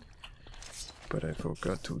 But I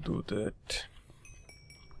forgot to do that.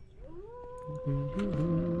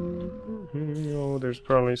 Oh, there's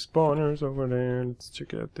probably spawners over there. Let's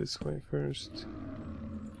check out this way first.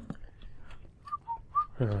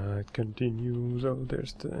 It continues. Oh,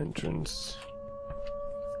 there's the entrance.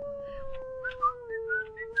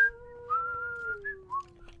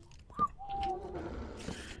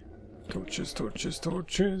 Torches, torches,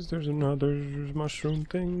 torches. There's another mushroom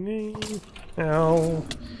thingy. Ow.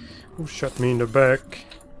 Who shot me in the back?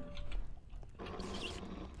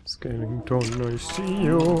 Skeleton, I see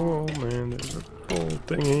you. Oh man, there's a bull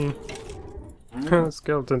thingy.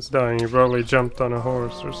 Skeleton's dying. He probably jumped on a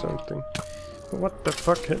horse or something. What the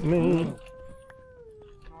fuck hit me?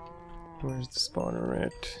 Where's the spawner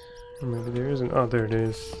at? Maybe there isn't. Oh, there it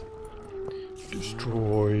is.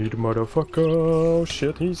 Destroyed, motherfucker. Oh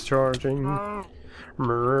shit, he's charging.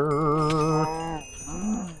 Come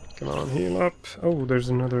on, heal up. Oh, there's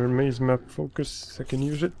another maze map focus. I can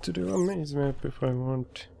use it to do a maze map if I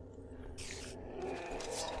want.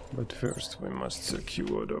 But first we must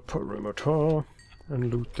secure the perimeter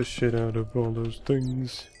and loot the shit out of all those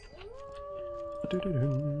things.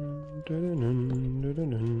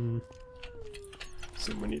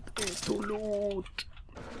 So many things to loot.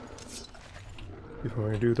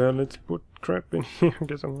 Before I do that, let's put crap in here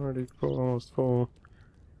because I'm already almost full.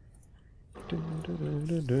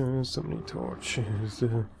 So many torches.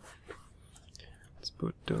 Let's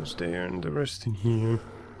put those there and the rest in here.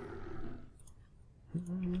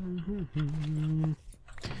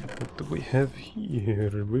 What do we have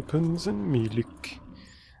here? Weapons and melik.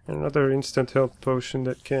 Another instant health potion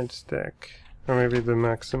that can't stack. Or maybe the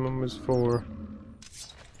maximum is 4.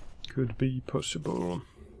 Could be possible.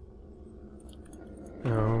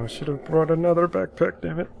 Oh, I should have brought another backpack,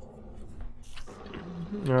 damn it.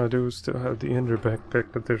 I do still have the ender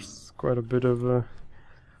backpack, but there's quite a bit of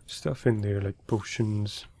stuff in there, like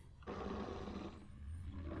potions.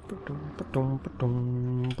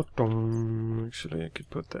 Actually, I could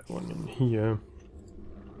put that one in here.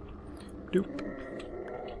 Doop.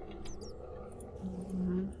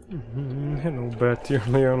 Hello, bat, you're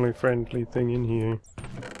the only friendly thing in here.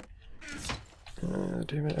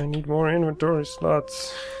 Damn it, I need more inventory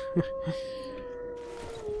slots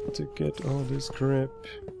to get all this crap.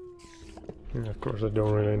 And of course I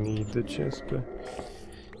don't really need the chest, but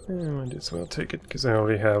I might as well take it because I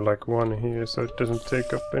already have like one here, so it doesn't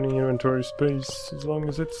take up any inventory space as long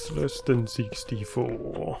as it's less than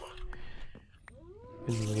 64.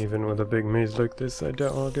 And even with a big maze like this, I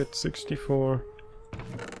doubt I'll get 64.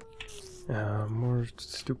 More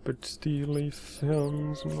stupid steel leaf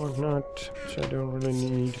helms and whatnot, which I don't really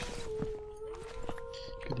need.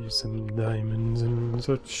 Could use some diamonds and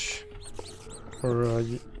such. Or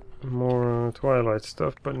more Twilight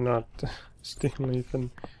stuff, but not steel leaf and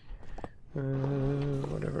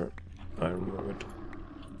whatever. Iron wood.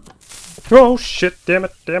 Oh shit, damn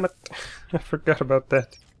it, damn it. I forgot about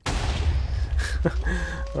that.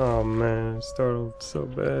 Oh man, I startled so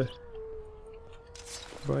bad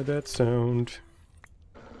by that sound.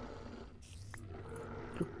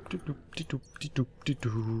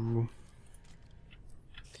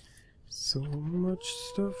 So much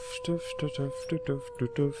stuff.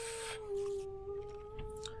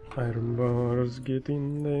 Iron bars, get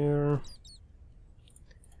in there.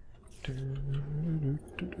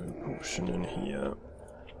 Potion in here.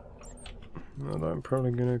 Well, I'm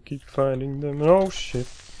probably gonna keep finding them. Oh shit!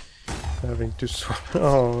 Having to swap.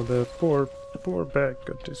 Oh, the poor bag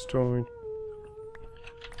got destroyed.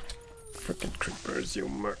 Frickin' creepers, you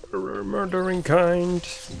murdering kind.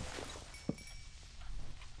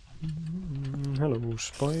 Hello,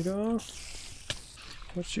 spider.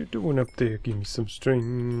 What you doing up there? Give me some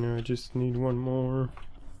string. I just need one more.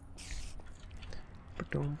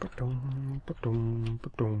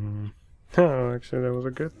 Oh, actually that was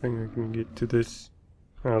a good thing I can get to this.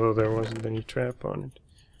 Although there wasn't any trap on it.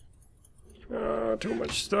 Ah, too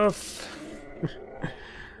much stuff.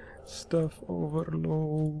 Stuff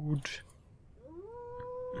overload.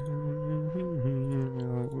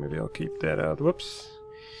 Maybe I'll keep that out. Whoops.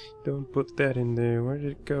 Don't put that in there. Where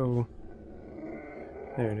did it go?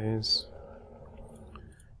 There it is.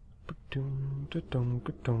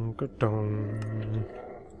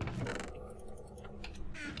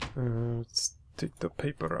 Let's take the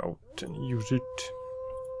paper out and use it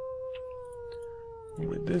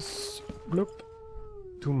with this bloop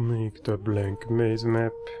to make the blank maze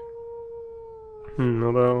map.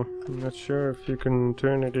 Although I'm not sure if you can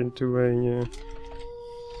turn it into a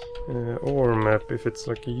ore map if it's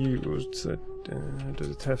like used. So, does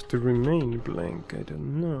it have to remain blank? I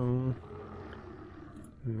don't know.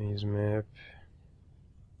 Maze map.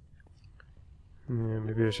 Yeah,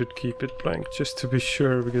 maybe I should keep it blank just to be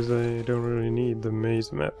sure, because I don't really need the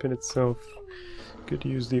maze map in itself. Could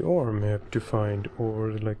use the ore map to find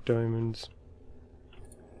ore like diamonds.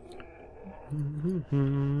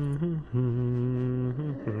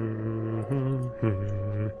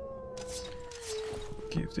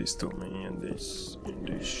 Give this to me, and this, and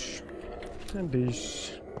this, and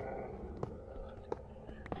this.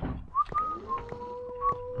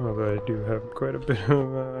 Although I do have quite a bit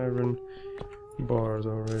of iron bars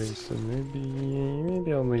already, so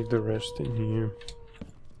maybe I'll leave the rest in here.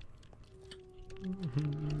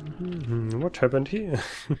 What happened here?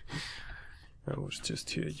 I was just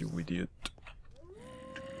here, you idiot.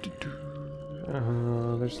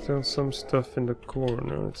 There's still some stuff in the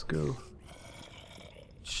corner. Let's go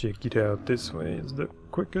check it out. This way is the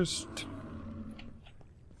quickest.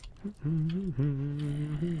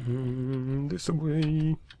 This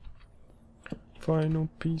way. Final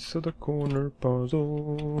piece of the corner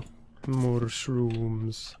puzzle. More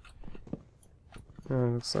shrooms.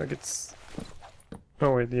 Looks like it's...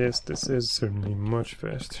 Oh wait, yes, this is certainly much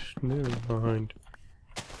faster. Never mind.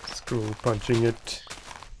 Screw punching it.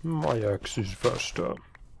 My axe is faster.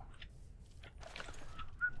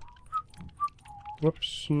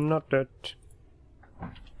 Whoops, not that.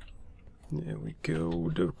 There we go,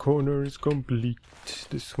 the corner is complete.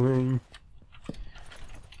 This way.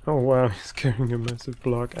 Oh wow, he's carrying a massive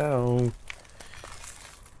block. Ow.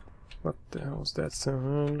 What the hell's that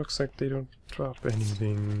sound? Looks like they don't drop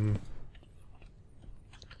anything.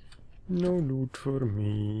 No loot for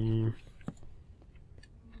me.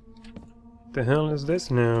 The hell is this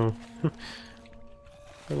now?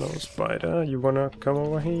 Hello, spider. You wanna come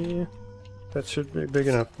over here? That should be big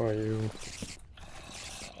enough for you.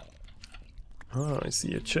 Ah, I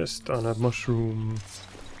see a chest on a mushroom.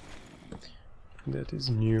 That is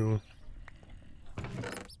new.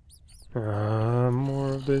 Ah,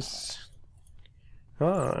 more of this.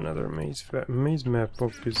 Ah, another maze map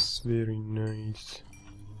book is very nice.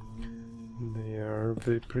 They are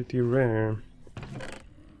pretty rare.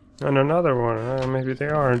 And another one. Maybe they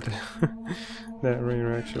aren't that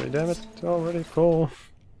rare actually. Damn it, already full.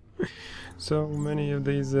 So many of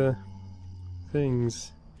these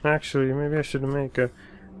things. Actually, maybe I should make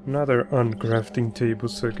another uncrafting table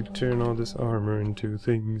so I could turn all this armor into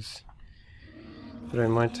things. But I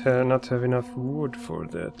might not have enough wood for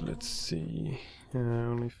that. Let's see.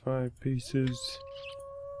 Only 5 pieces.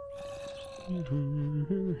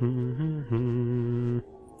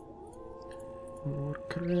 More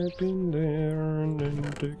crap in there, and then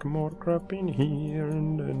take more crap in here,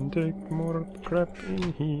 and then take more crap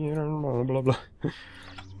in here, and blah blah blah.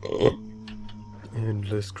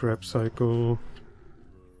 Endless crap cycle.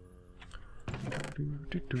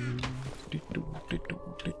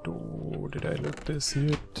 Did I look this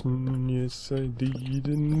yet? Yes, I did.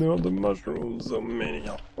 And all the mushrooms, so many.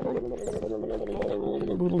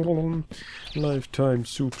 Lifetime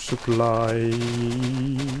soup supply.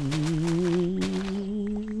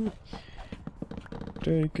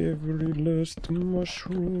 Take every last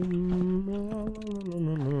mushroom.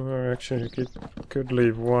 Actually, I could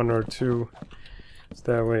leave 1 or 2. So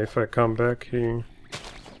that way, if I come back here,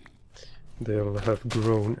 they'll have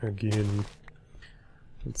grown again.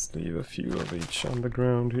 Let's leave a few of each on the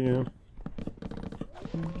ground here.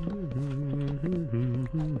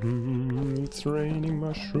 It's raining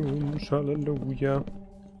mushrooms, hallelujah.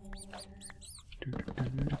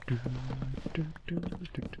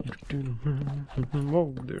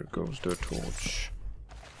 Oh, there goes the torch.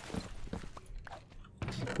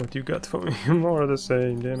 What you got for me? More of the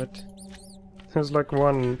same, damn it. There's like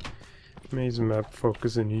one maze map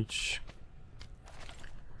focus in each.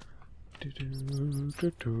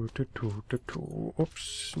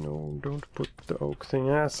 Oops, no, don't put the oak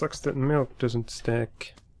thing. Ah, sucks that milk doesn't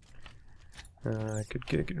stack. I could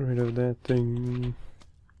get rid of that thing.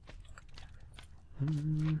 I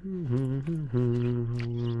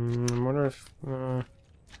wonder if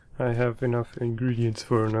I have enough ingredients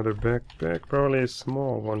for another backpack. Probably a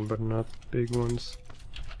small one, but not big ones.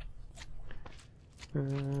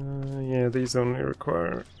 Yeah, these only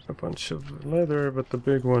require a bunch of leather, but the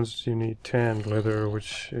big ones you need tanned leather,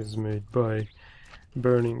 which is made by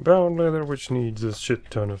burning bound leather, which needs a shit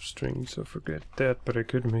ton of string, so forget that. But I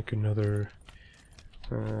could make another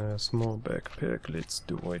small backpack. Let's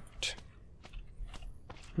do it.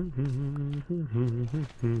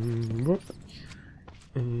 Whoop.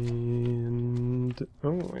 And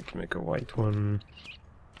oh, I can make a white one.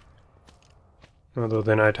 Although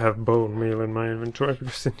then I'd have bone meal in my inventory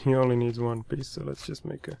because then he only needs one piece, so let's just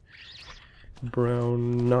make a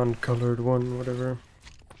brown, non-colored one, whatever.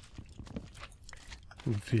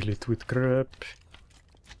 And fill it with crap.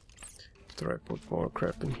 After I put more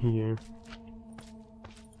crap in here.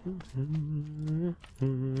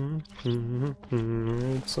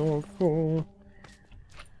 It's all full.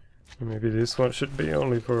 Maybe this one should be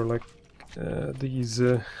only for like these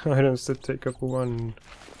items that take up one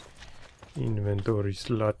inventory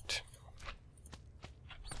slot.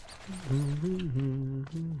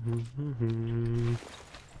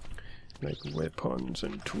 Like weapons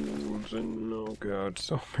and tools and oh god,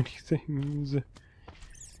 so many things.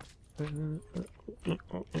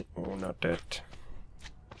 Oh, not that.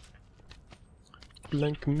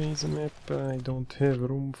 Blank maze map, I don't have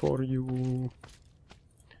room for you.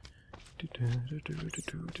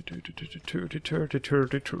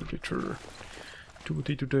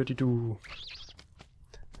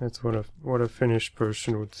 That's what a Finnish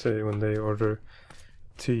person would say when they order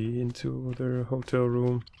tea into their hotel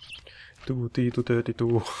room.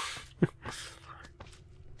 2T232.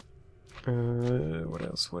 What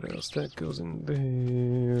else? What else? That goes in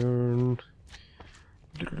there.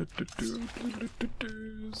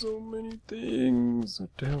 So many things.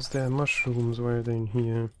 What the hell's that? Mushrooms? Why are they in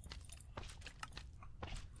here?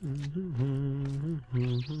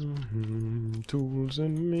 Tools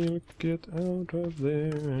and milk, get out of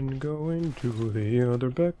there and go into the other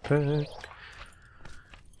backpack.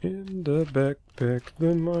 In the backpack,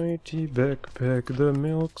 the mighty backpack, the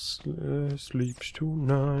milk sleeps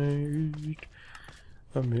tonight.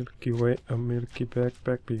 A milky way, a milky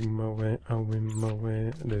backpack, be my way, I win my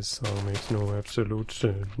way. This song makes no absolute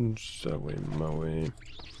sense. I win my way.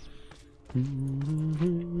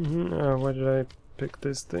 Why did I pick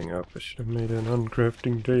this thing up? I should have made an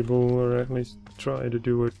uncrafting table, or at least try to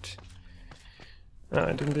do it.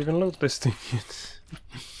 I didn't even load this thing yet.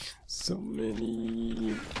 So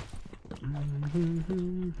many.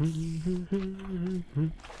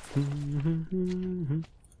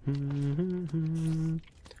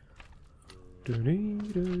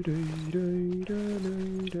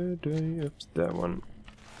 Oops, that one.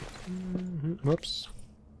 Whoops.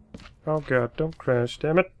 Oh god, don't crash,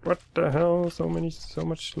 damn it! What the hell? So much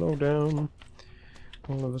slowdown.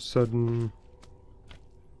 All of a sudden.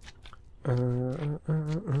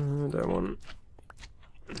 That one.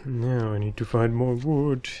 Now I need to find more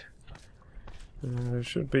wood. There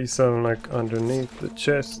should be some like underneath the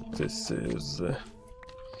chest. This is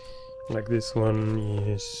like this one,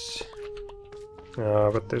 yes.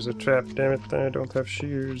 But there's a trap, damn it, I don't have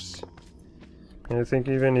shears. And I think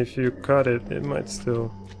even if you cut it, it might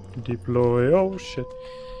still deploy. Oh shit,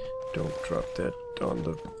 don't drop that on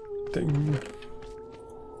the thing.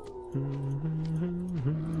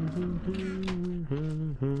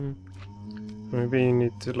 Maybe you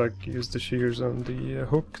need to like use the shears on the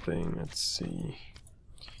hook thing. Let's see.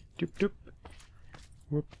 Doop doop.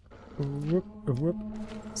 Whoop whoop whoop.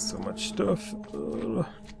 So much stuff.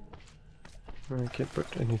 I can't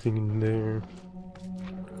put anything in there.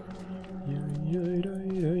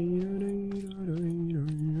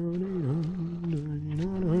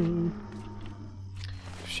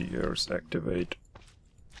 Shears activate.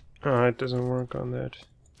 Ah, it doesn't work on that.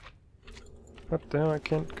 What the hell? I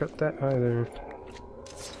can't cut that either.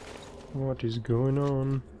 What is going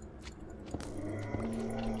on?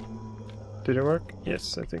 Did it work?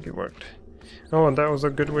 Yes, I think it worked. Oh, and that was a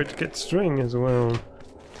good way to get string as well.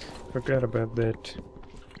 Forgot about that.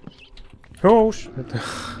 Oh shit!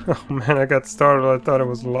 Oh man, I got startled. I thought it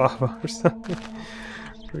was lava or something.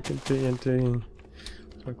 Freaking TNT.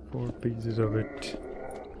 Like 4 pieces of it.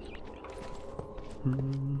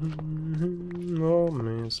 Oh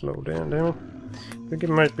man, slow down now. I think it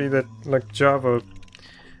might be that like Java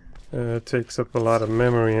takes up a lot of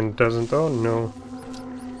memory and doesn't. Oh no,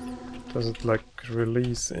 doesn't like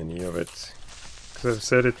release any of it. Because I've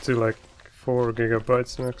set it to like 4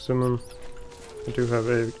 gigabytes maximum. I do have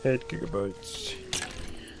 8 gigabytes,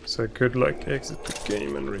 so I could like exit the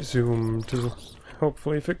game and resume to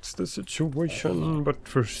hopefully fix the situation. But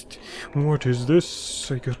first, what is this?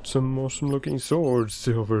 I got some awesome looking swords.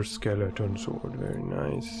 Silver skeleton sword, very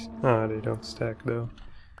nice. Ah, they don't stack though.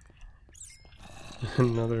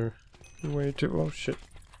 Another way to, oh shit,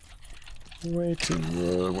 way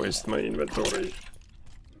to waste my inventory.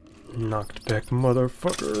 Knocked back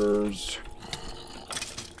motherfuckers.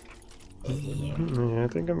 Yeah, I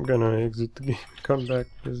think I'm gonna exit the game, come back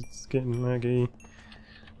because it's getting laggy,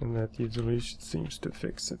 and that usually seems to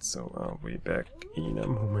fix it, so I'll be back in a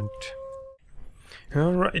moment.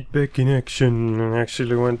 Alright, back in action. I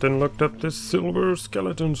actually went and looked up this silver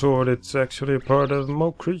skeleton sword. It's actually a part of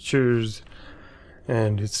Mo Creatures,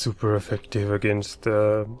 and it's super effective against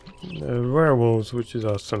werewolves, which is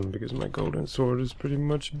awesome because my golden sword is pretty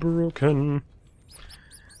much broken.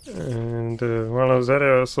 And while I was at it,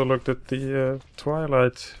 I also looked at the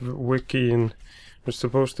Twilight wiki, and there's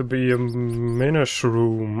supposed to be a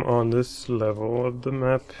Minishroom on this level of the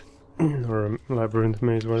map, or a labyrinth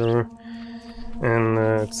maze, whatever. And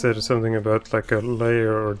it said something about like a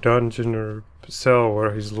lair or dungeon or cell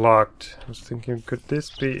where he's locked. I was thinking, could this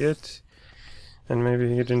be it? And maybe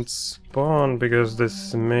he didn't spawn because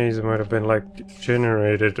this maze might have been like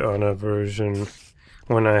generated on a version,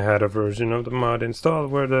 when I had a version of the mod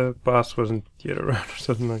installed where the boss wasn't yet around or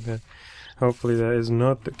something like that. Hopefully that is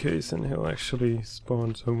not the case and he'll actually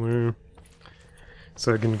spawn somewhere,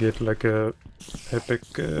 so I can get like a epic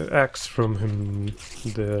axe from him.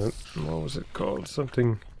 The, what was it called?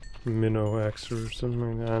 Something minnow axe or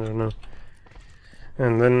something like that, I don't know.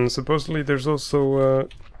 And then supposedly there's also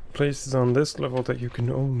places on this level that you can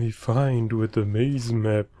only find with the maze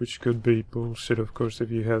map, which could be bullshit, of course,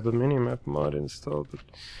 if you have the minimap mod installed, but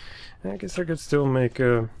I guess I could still make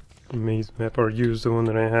a maze map or use the one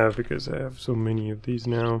that I have because I have so many of these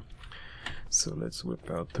now. So let's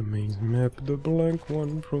whip out the maze map, the blank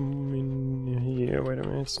one from in here. Wait a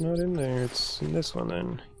minute, it's not in there, it's in this one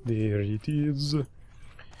then. There it is.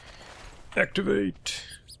 Activate.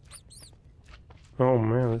 Oh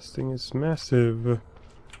man, this thing is massive.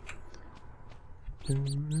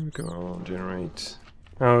 Come on, generate.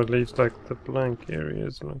 Oh, it leaves like the blank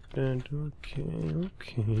areas like that. Okay,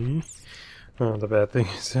 okay. Oh, the bad thing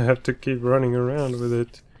is I have to keep running around with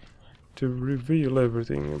it to reveal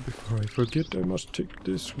everything. Before I forget, I must take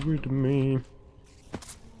this with me.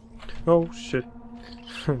 Oh shit.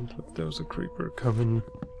 I thought there was a creeper coming.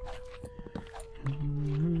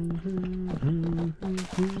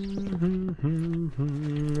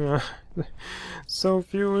 So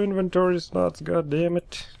few inventory slots, god damn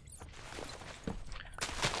it.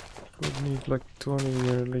 Would need like 20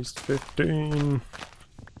 or at least 15.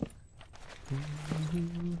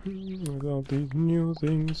 With all these new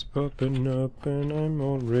things popping up and I'm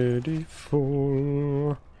already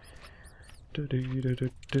full. What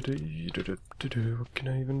can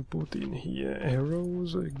I even put in here?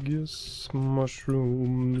 Arrows, I guess.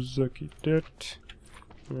 Mushrooms, I keep that.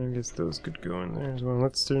 I guess those could go in there as well.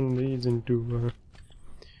 Let's turn these into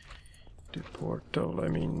the portal, I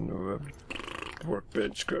mean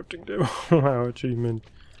workbench crafting table. Wow, achievement.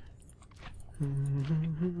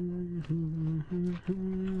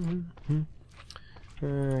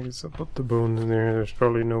 I guess I'll put the bones in there. There's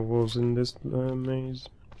probably no wolves in this maze.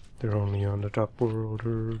 They're only on the top world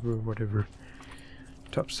or whatever.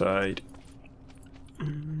 Top side.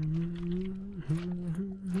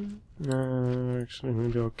 Actually,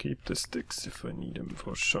 maybe I'll keep the sticks if I need them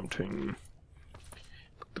for something.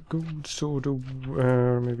 Put the gold sword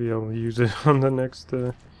away. Maybe I'll use it on the next,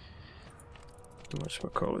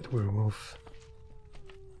 whatchamacallit, werewolf.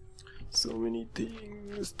 So many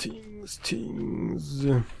things.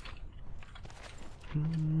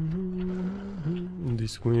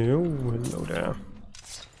 This way. Oh, hello there.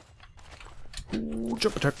 Ooh,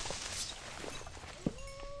 jump attack.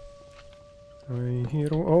 I hear.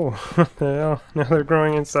 Oh, what the hell? Now they're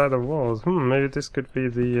growing inside the walls. Maybe this could be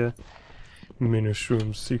the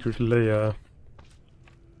Minishroom's secret lair.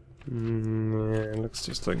 Yeah, it looks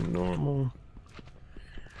just like normal.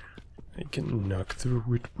 I can knock through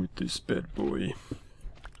it with this bad boy.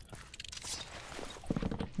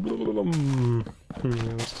 It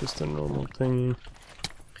was just a normal thingy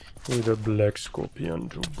with a black scorpion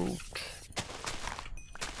to boot.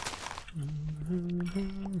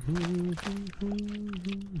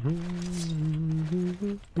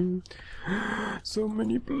 So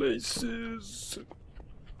many places.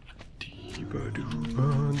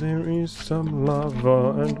 There is some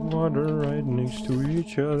lava and water right next to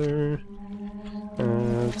each other.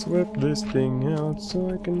 Let's whip this thing out so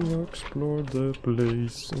I can explore the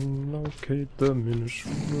place and locate the Minish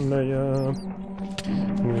layer.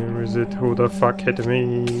 Where is it? Who the fuck hit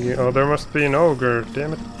me? Oh, there must be an ogre,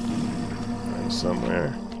 damn it. Right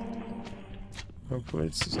somewhere. Hopefully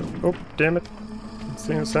it's... Oh, damn it.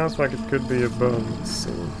 It sounds like it could be above. Let's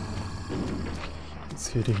see. It's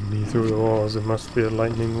hitting me through the walls. It must be a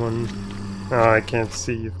lightning one. Oh, I can't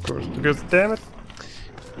see, of course, because damn it!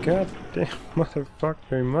 God damn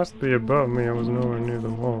motherfucker, he must be above me. I was nowhere near the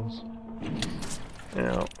walls.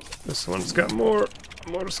 Now, this one's got more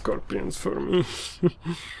scorpions for me.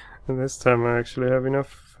 And this time I actually have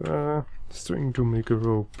enough string to make a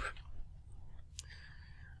rope.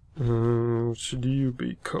 What should you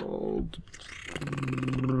be called?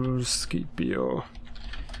 Scipio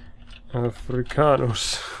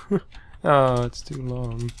Africanus. Ah, it's too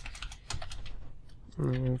long.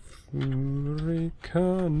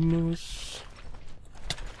 Africanus.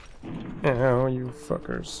 Ow, you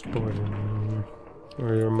fuckers spoiling me.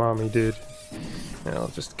 Or your mommy did. I'll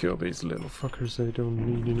just kill these little fuckers. I don't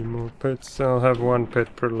need any more pets. I'll have one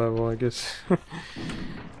pet per level, I guess.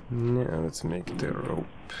 Now let's make the rope.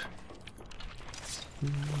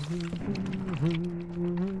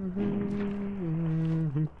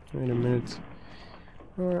 Wait a minute.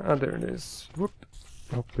 Ah, there it is. Whoop.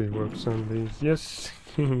 Hopefully it works on these. Yes.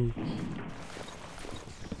 Come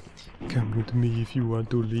with me if you want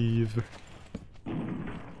to leave.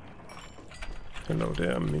 Hello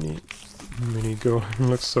there, mini golem.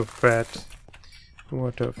 Looks so fat.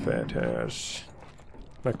 What a fat ass.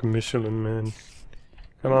 Like Michelin Man.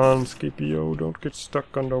 Come on, Scipio, don't get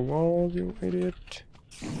stuck on the wall, you idiot.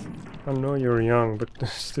 I know you're young, but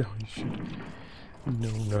still you should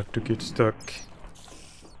know not to get stuck.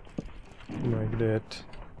 Like that.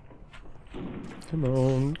 Come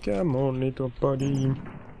on, little buddy.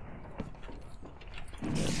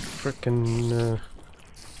 That frickin'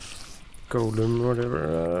 golem,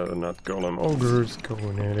 whatever, not golem, ogre's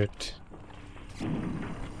going at it.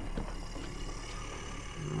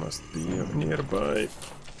 Must be up nearby.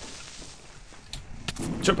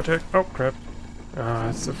 Jump attack! Oh crap! Ah,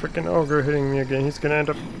 it's the frickin' ogre hitting me again. He's gonna end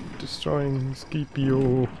up destroying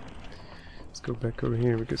Scipio. Let's go back over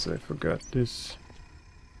here because I forgot this.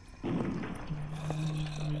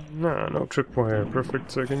 Nah, no tripwire.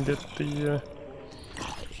 Perfect, so I can get the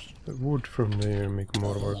wood from there and make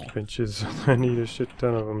more workbenches. I need a shit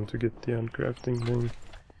ton of them to get the uncrafting thing.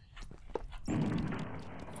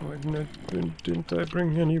 Why didn't I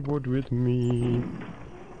bring any wood with me?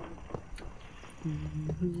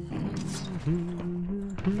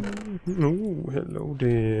 Oh, hello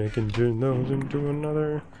there. I can turn those into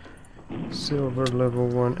another silver level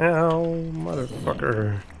 1. Ow,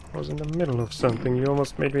 motherfucker. I was in the middle of something. You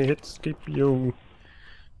almost made me hit Scipio.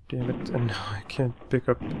 Damn it. And now I can't pick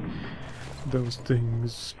up those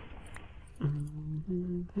things.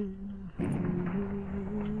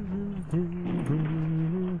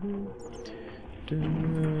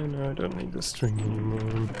 No, I don't need the string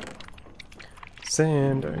anymore.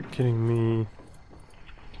 Sand, are you kidding me?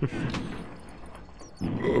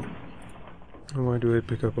 Why do I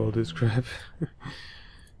pick up all this crap?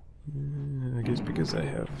 I guess because I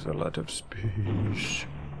have a lot of space.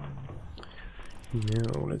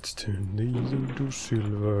 Now let's turn these into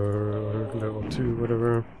silver, or level 2,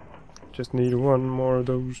 whatever. Just need one more of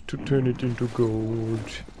those to turn it into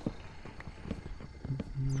gold.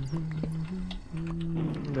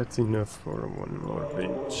 That's enough for one more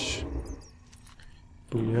bench.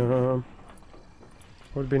 Booyah.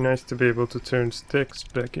 Would be nice to be able to turn sticks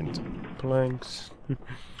back into planks.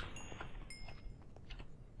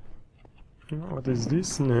 What is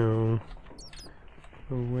this now?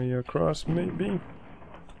 A way across, maybe?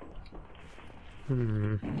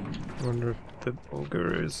 Wonder if the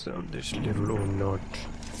ogre is on this level or not.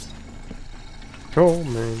 Oh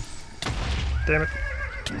man. Damn it.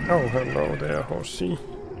 Oh, hello there, horsey.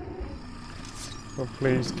 Oh,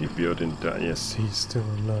 please keep your didn't die. Yes, he's still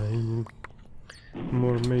alive.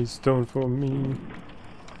 More maze stone for me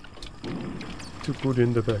to put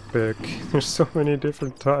in the backpack. There's so many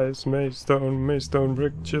different types. Maze stone,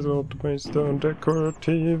 brick, chiseled, maze stone,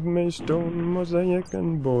 decorative, maze stone, mosaic,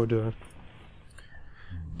 and border.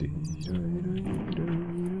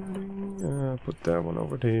 Put that one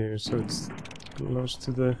over there so it's close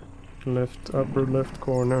to the upper left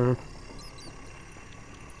corner.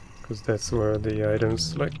 Because that's where the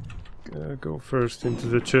items like go first into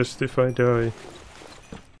the chest if I die.